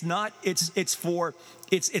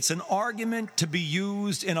 it's an argument to be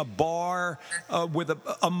used in a bar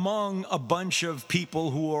among a bunch of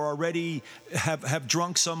people who are already have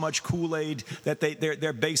drunk so much Kool-Aid that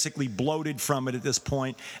they're basically bloated from it at this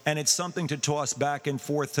point, and it's something to toss back and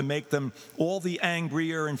forth to make them all the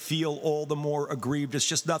angrier and feel all the more aggrieved. It's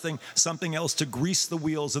just something else to grease the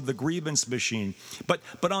wheels of the grievance machine. But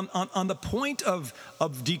on the point of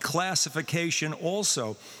declassification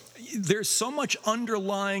also, there's so much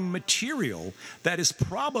underlying material that is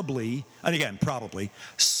probably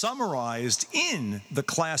summarized in the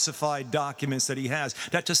classified documents that he has,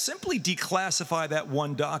 that to simply declassify that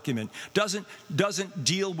one document doesn't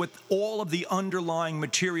deal with all of the underlying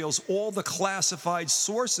materials, all the classified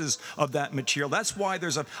sources of that material. That's why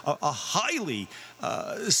there's a highly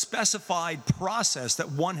specified process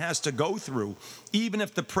that one has to go through. Even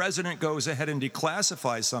if the president goes ahead and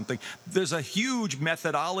declassifies something, there's a huge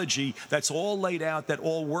methodology that's all laid out that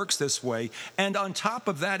all works this way. And on top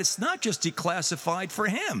of that, it's not just declassified for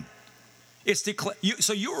him. It's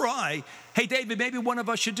so you or I, hey David, maybe one of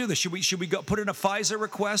us should do this. Should we go put in a FISA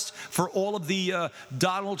request for all of the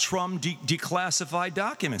Donald Trump declassified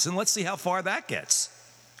documents, and let's see how far that gets.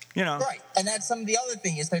 Right, and that's some of the other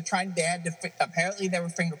thing is apparently they were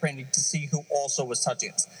fingerprinting to see who also was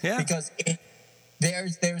touching this. Yeah. Because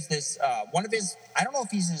there's this one of his, I don't know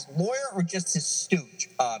if he's his lawyer or just his stooge,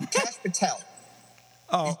 Kash Patel.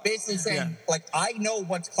 He's basically saying, I know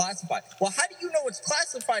what's classified. Well, how do you know what's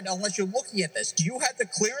classified unless you're looking at this? Do you have the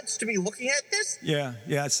clearance to be looking at this?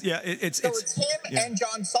 It's him and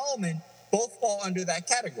John Solomon both fall under that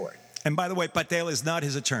category. And by the way, Patel is not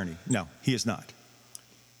his attorney. No, he is not.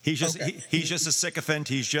 He's just he's just a sycophant.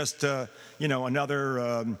 He's just another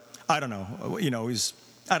I don't know.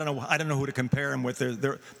 I don't know who to compare him with.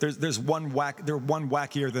 There's one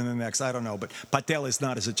wackier than the next. I don't know, but Patel is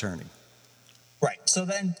not his attorney. Right. So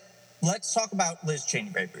then let's talk about Liz Cheney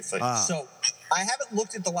very briefly. So I haven't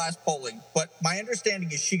looked at the last polling, but my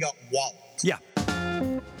understanding is she got walloped. Yeah.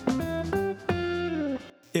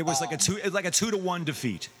 It was like a 2-1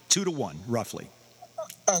 defeat. 2-1, roughly.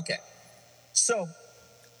 Okay. So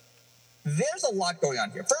there's a lot going on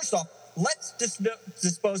here. First off, let's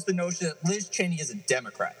dispose the notion that Liz Cheney is a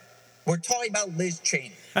Democrat. We're talking about Liz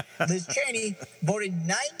Cheney. Liz Cheney voted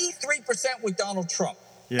 93% with Donald Trump.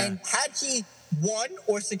 Yeah. And had he won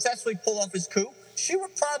or successfully pulled off his coup, she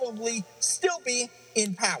would probably still be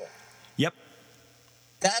in power. Yep.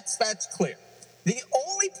 That's clear. The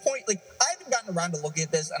only point, I haven't gotten around to looking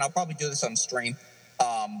at this, and I'll probably do this on stream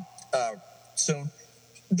soon.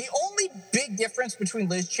 The only big difference between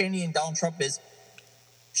Liz Cheney and Donald Trump is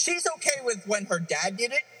she's okay with when her dad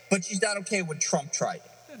did it, but she's not okay when Trump tried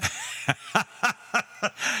it.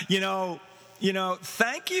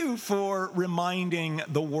 Thank you for reminding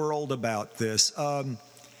the world about this.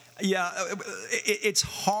 It's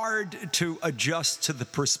hard to adjust to the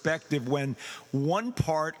perspective when one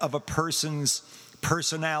part of a person's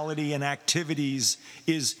personality and activities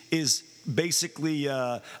is basically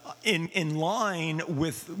in line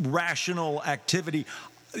with rational activity.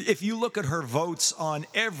 If you look at her votes on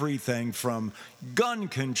everything from gun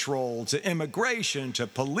control to immigration to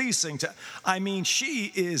policing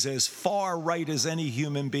she is as far right as any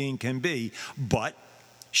human being can be, but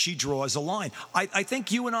she draws a line. I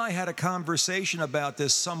think you and I had a conversation about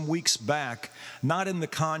this some weeks back, not in the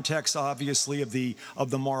context, obviously, of the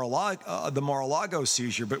Mar-a-Lago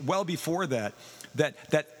seizure, but well before that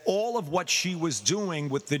all of what she was doing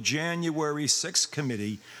with the January 6th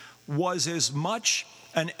committee was as much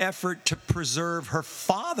an effort to preserve her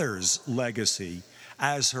father's legacy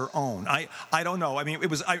as her own. I don't know. I mean,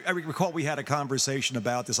 I recall we had a conversation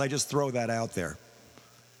about this. I just throw that out there.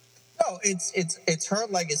 No, it's her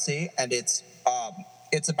legacy, and it's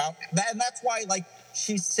about that, and that's why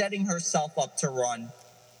she's setting herself up to run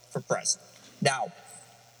for president. Now,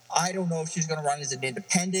 I don't know if she's going to run as an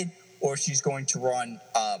independent or she's going to run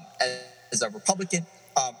as a Republican.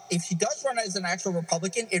 if she does run as an actual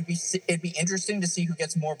Republican, it'd be interesting to see who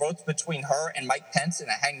gets more votes between her and Mike Pence in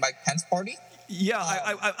a Hang Mike Pence party. Yeah,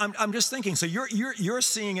 I'm just thinking. So you're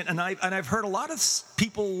seeing it, and I've heard a lot of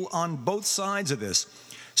people on both sides of this.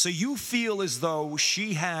 So you feel as though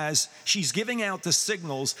she's giving out the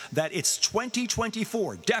signals that it's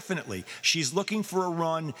 2024, definitely. She's looking for a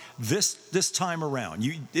run this time around.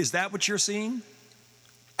 Is that what you're seeing?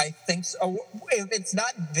 I think so. If it's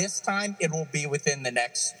not this time, it will be within the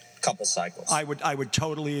next couple cycles. I would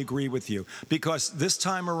totally agree with you, because this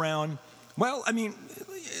time around, well, I mean,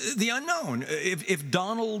 the unknown. If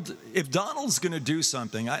Donald's going to do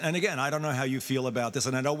something, and again, I don't know how you feel about this,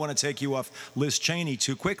 and I don't want to take you off Liz Cheney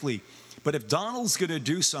too quickly, but if Donald's going to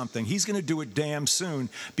do something, he's going to do it damn soon,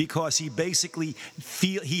 because he basically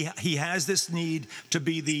he has this need to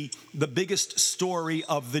be the biggest story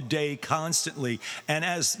of the day constantly. And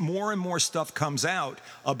as more and more stuff comes out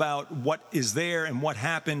about what is there and what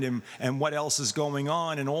happened and what else is going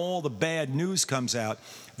on, and all the bad news comes out,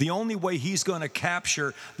 the only way he's going to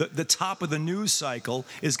capture the top of the news cycle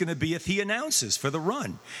is going to be if he announces for the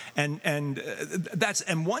run. And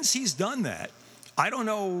once he's done that, I don't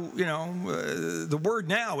know, the word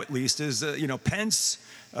now at least is, Pence,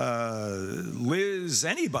 Liz,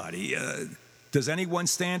 anybody. Does anyone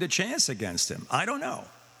stand a chance against him? I don't know.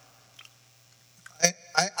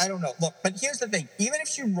 I don't know. Look, but here's the thing. Even if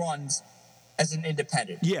she runs as an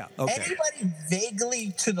independent, yeah, okay, anybody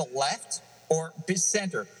vaguely to the left or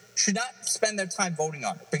center should not spend their time voting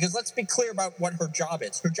on her. Because let's be clear about what her job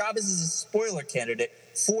is. Her job is as a spoiler candidate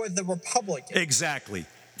for the Republicans. Exactly.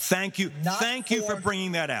 Thank you. Thank you for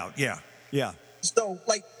bringing that out. Yeah. So,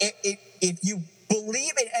 if you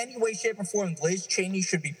believe in any way, shape, or form Liz Cheney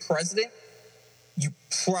should be president, you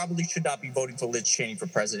probably should not be voting for Liz Cheney for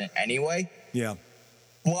president anyway. Yeah.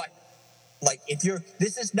 But,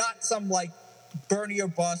 this is not some, Bernie or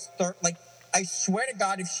bust. I swear to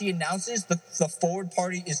God, if she announces, the Forward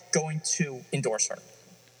Party is going to endorse her.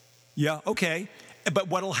 Yeah, okay. But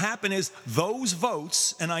what'll happen is those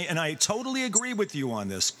votes, and I totally agree with you on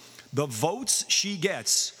this, the votes she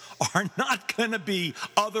gets are not going to be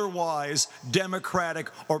otherwise Democratic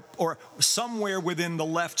or somewhere within the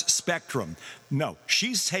left spectrum. No,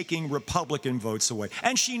 she's taking Republican votes away,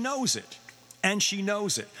 and she knows it. And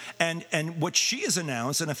what she has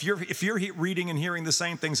announced, and if you're reading and hearing the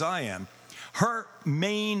same things I am, her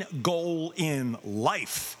main goal in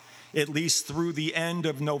life, at least through the end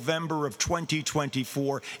of November of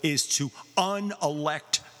 2024, is to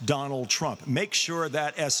unelect Donald Trump. Make sure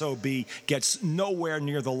that SOB gets nowhere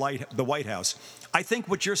near the White House. I think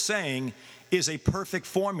what you're saying is a perfect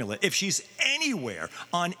formula. If she's anywhere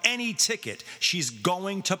on any ticket, she's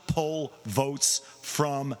going to pull votes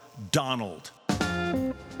from Donald.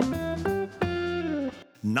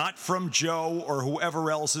 Not from Joe or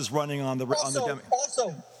whoever else is running on the Also,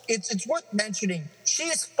 it's worth mentioning, she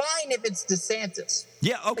is fine if it's DeSantis.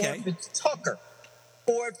 Yeah, okay. Or if it's Tucker.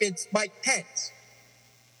 Or if it's Mike Pence.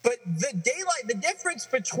 But the difference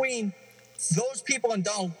between those people and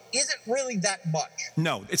Donald isn't really that much.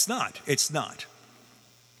 No, it's not. In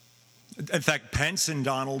fact, Pence and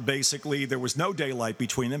Donald, basically, there was no daylight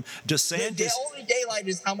between them. DeSantis... The only daylight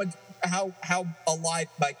is how alive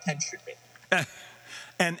Mike Pence should be.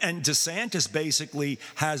 And DeSantis basically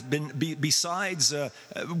has been, besides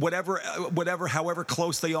however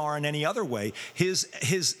close they are in any other way,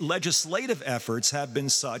 his legislative efforts have been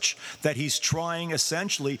such that he's trying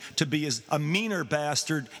essentially to be a meaner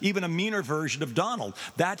bastard, even a meaner version of Donald.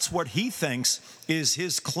 That's what he thinks is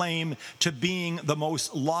his claim to being the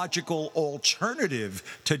most logical alternative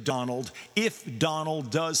to Donald if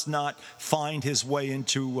Donald does not find his way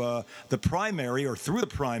into the primary or through the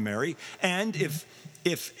primary, and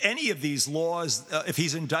if any of these laws, if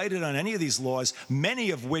he's indicted on any of these laws, many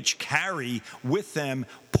of which carry with them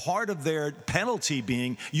part of their penalty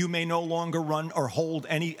being you may no longer run or hold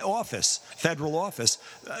any office, federal office,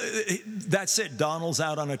 that's it. Donald's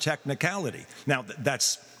out on a technicality. Now,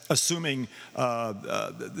 that's assuming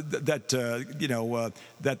that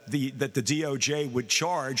the DOJ would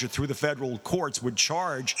charge, or through the federal courts would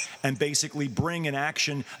charge, and basically bring an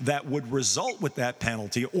action that would result with that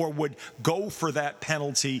penalty, or would go for that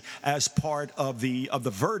penalty as part of the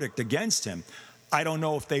verdict against him. I don't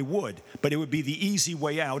know if they would, but it would be the easy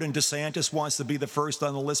way out, and DeSantis wants to be the first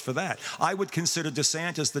on the list for that. I would consider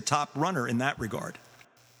DeSantis the top runner in that regard.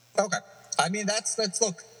 Okay. I mean, that's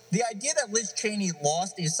look. The idea that Liz Cheney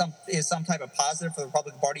lost is some type of positive for the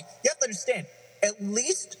Republican Party. You have to understand, at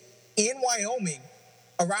least in Wyoming,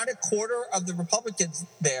 around a quarter of the Republicans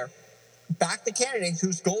there back the candidates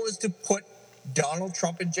whose goal is to put Donald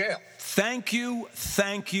Trump in jail. Thank you.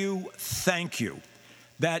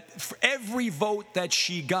 that for every vote that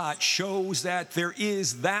she got shows that there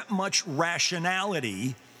is that much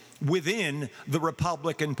rationality within the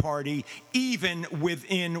Republican Party, even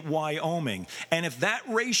within Wyoming. And if that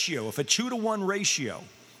ratio, if a 2-to-1 ratio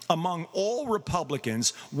among all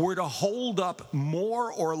Republicans were to hold up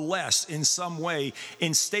more or less in some way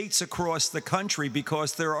in states across the country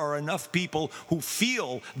because there are enough people who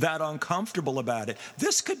feel that uncomfortable about it,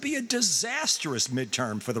 this could be a disastrous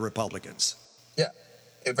midterm for the Republicans. Yeah.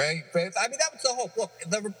 Very, very. I mean, that was the hope. Look,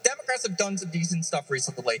 the Democrats have done some decent stuff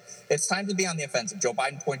recently. It's time to be on the offensive. Joe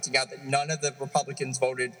Biden pointing out that none of the Republicans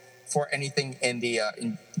voted for anything in the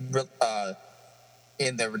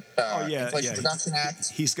Inflation Reduction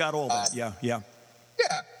Act. He's got all that. Yeah. Yeah,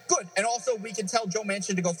 good. And also, we can tell Joe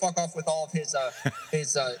Manchin to go fuck off with all of his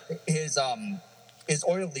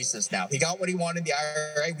oil leases now. He got what he wanted in the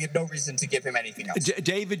IRA. We have no reason to give him anything else.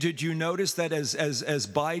 David, did you notice that as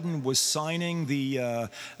Biden was signing the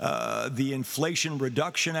Inflation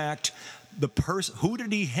Reduction Act, who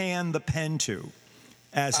did he hand the pen to?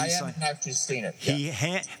 I haven't actually seen it.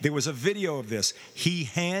 There was a video of this. He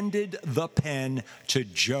handed the pen to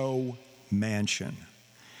Joe Manchin.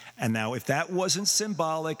 And now, if that wasn't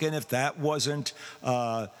symbolic, and if that wasn't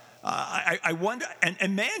I wonder,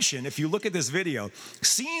 and Manchin, if you look at this video,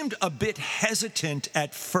 seemed a bit hesitant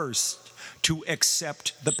at first to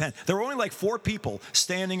accept the pen. There were only like 4 people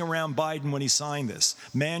standing around Biden when he signed this,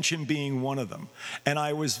 Manchin being one of them. And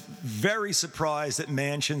I was very surprised at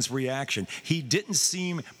Manchin's reaction. He didn't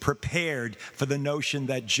seem prepared for the notion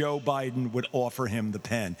that Joe Biden would offer him the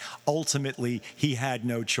pen. Ultimately, he had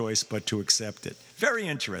no choice but to accept it. Very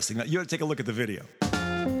interesting. You ought to take a look at the video.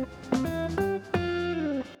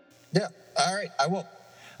 Yeah, all right, I will.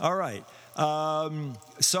 All right.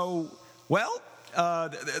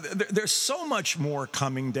 There's so much more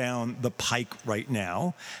coming down the pike right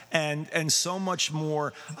now, and so much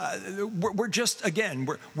more.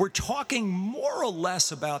 We're talking more or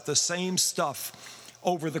less about the same stuff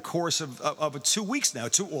over the course of 2 weeks now,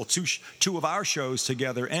 two of our shows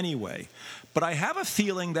together anyway. But I have a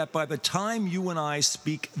feeling that by the time you and I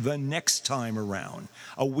speak the next time around,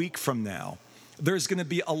 a week from now, there's going to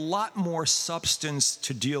be a lot more substance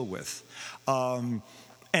to deal with. And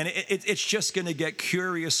it's just going to get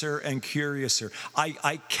curiouser and curiouser.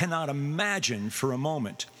 I cannot imagine for a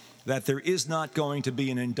moment that there is not going to be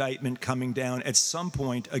an indictment coming down at some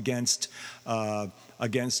point against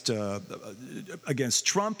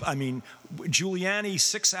Trump. I mean, Giuliani,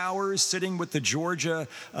 6 hours sitting with the Georgia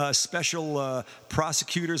special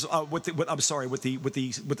prosecutors,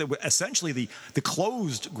 essentially the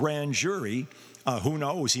closed grand jury. Who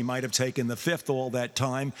knows? He might have taken the 5th all that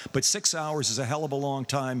time, but 6 hours is a hell of a long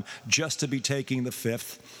time just to be taking the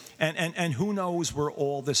 5th. And who knows where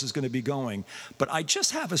all this is going to be going. But I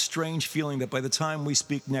just have a strange feeling that by the time we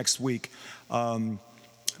speak next week,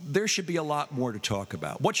 there should be a lot more to talk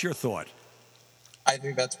about. What's your thought? I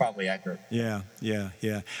think that's probably accurate. Yeah.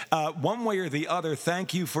 One way or the other,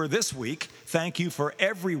 thank you for this week. Thank you for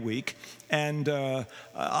every week. And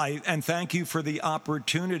thank you for the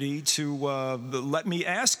opportunity to let me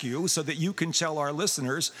ask you so that you can tell our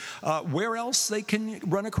listeners where else they can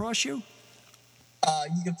run across you.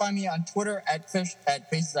 You can find me on Twitter at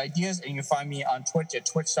Faces Ideas, and you can find me on Twitch at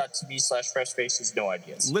twitch.tv/FreshFaces No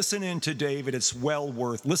Ideas. Listen in to David. It's well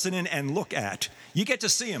worth. Listen in and look at. You get to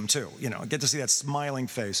see him, too. Get to see that smiling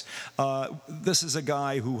face. This is a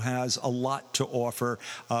guy who has a lot to offer.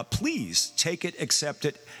 Please take it, accept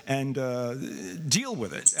it, and deal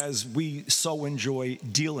with it, as we so enjoy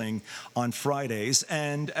dealing on Fridays,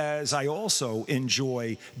 and as I also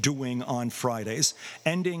enjoy doing on Fridays,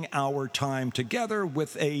 ending our time together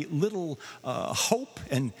with a little hope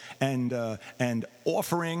and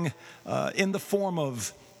offering in the form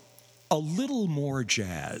of a little more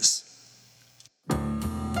jazz.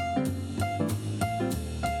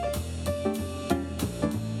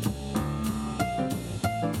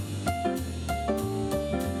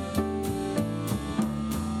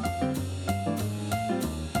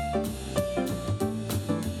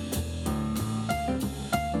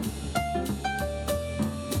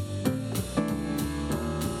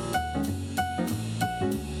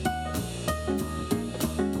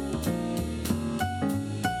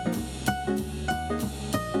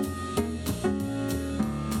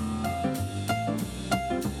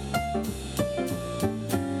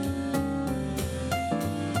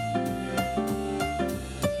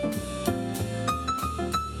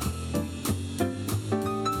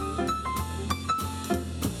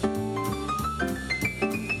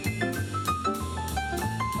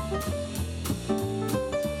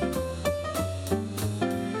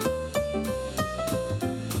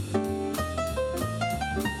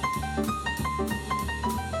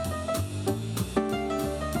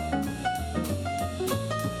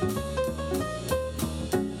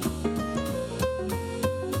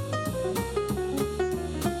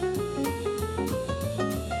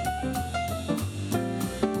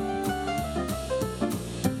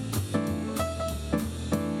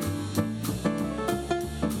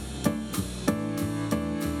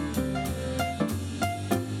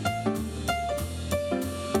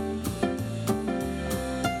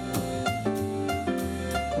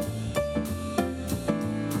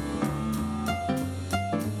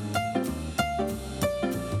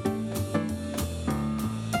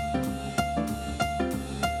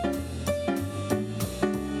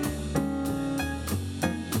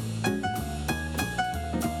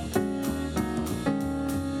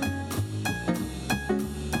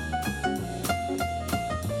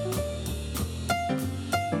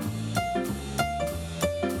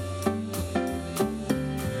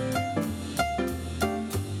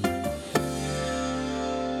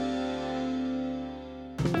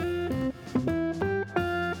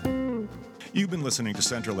 You've been listening to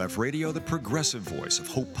Center Left Radio, the progressive voice of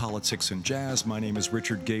hope, politics, and jazz. My name is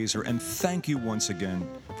Richard Gazer, and thank you once again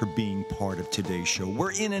for being part of today's show.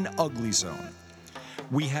 We're in an ugly zone.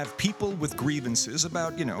 We have people with grievances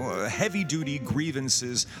about, heavy-duty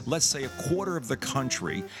grievances, let's say a quarter of the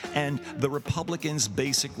country, and the Republicans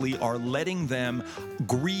basically are letting them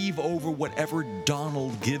grieve over whatever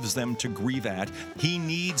Donald gives them to grieve at. He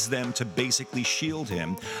needs them to basically shield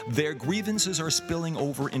him. Their grievances are spilling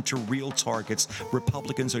over into real targets.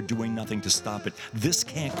 Republicans are doing nothing to stop it. This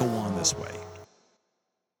can't go on this way.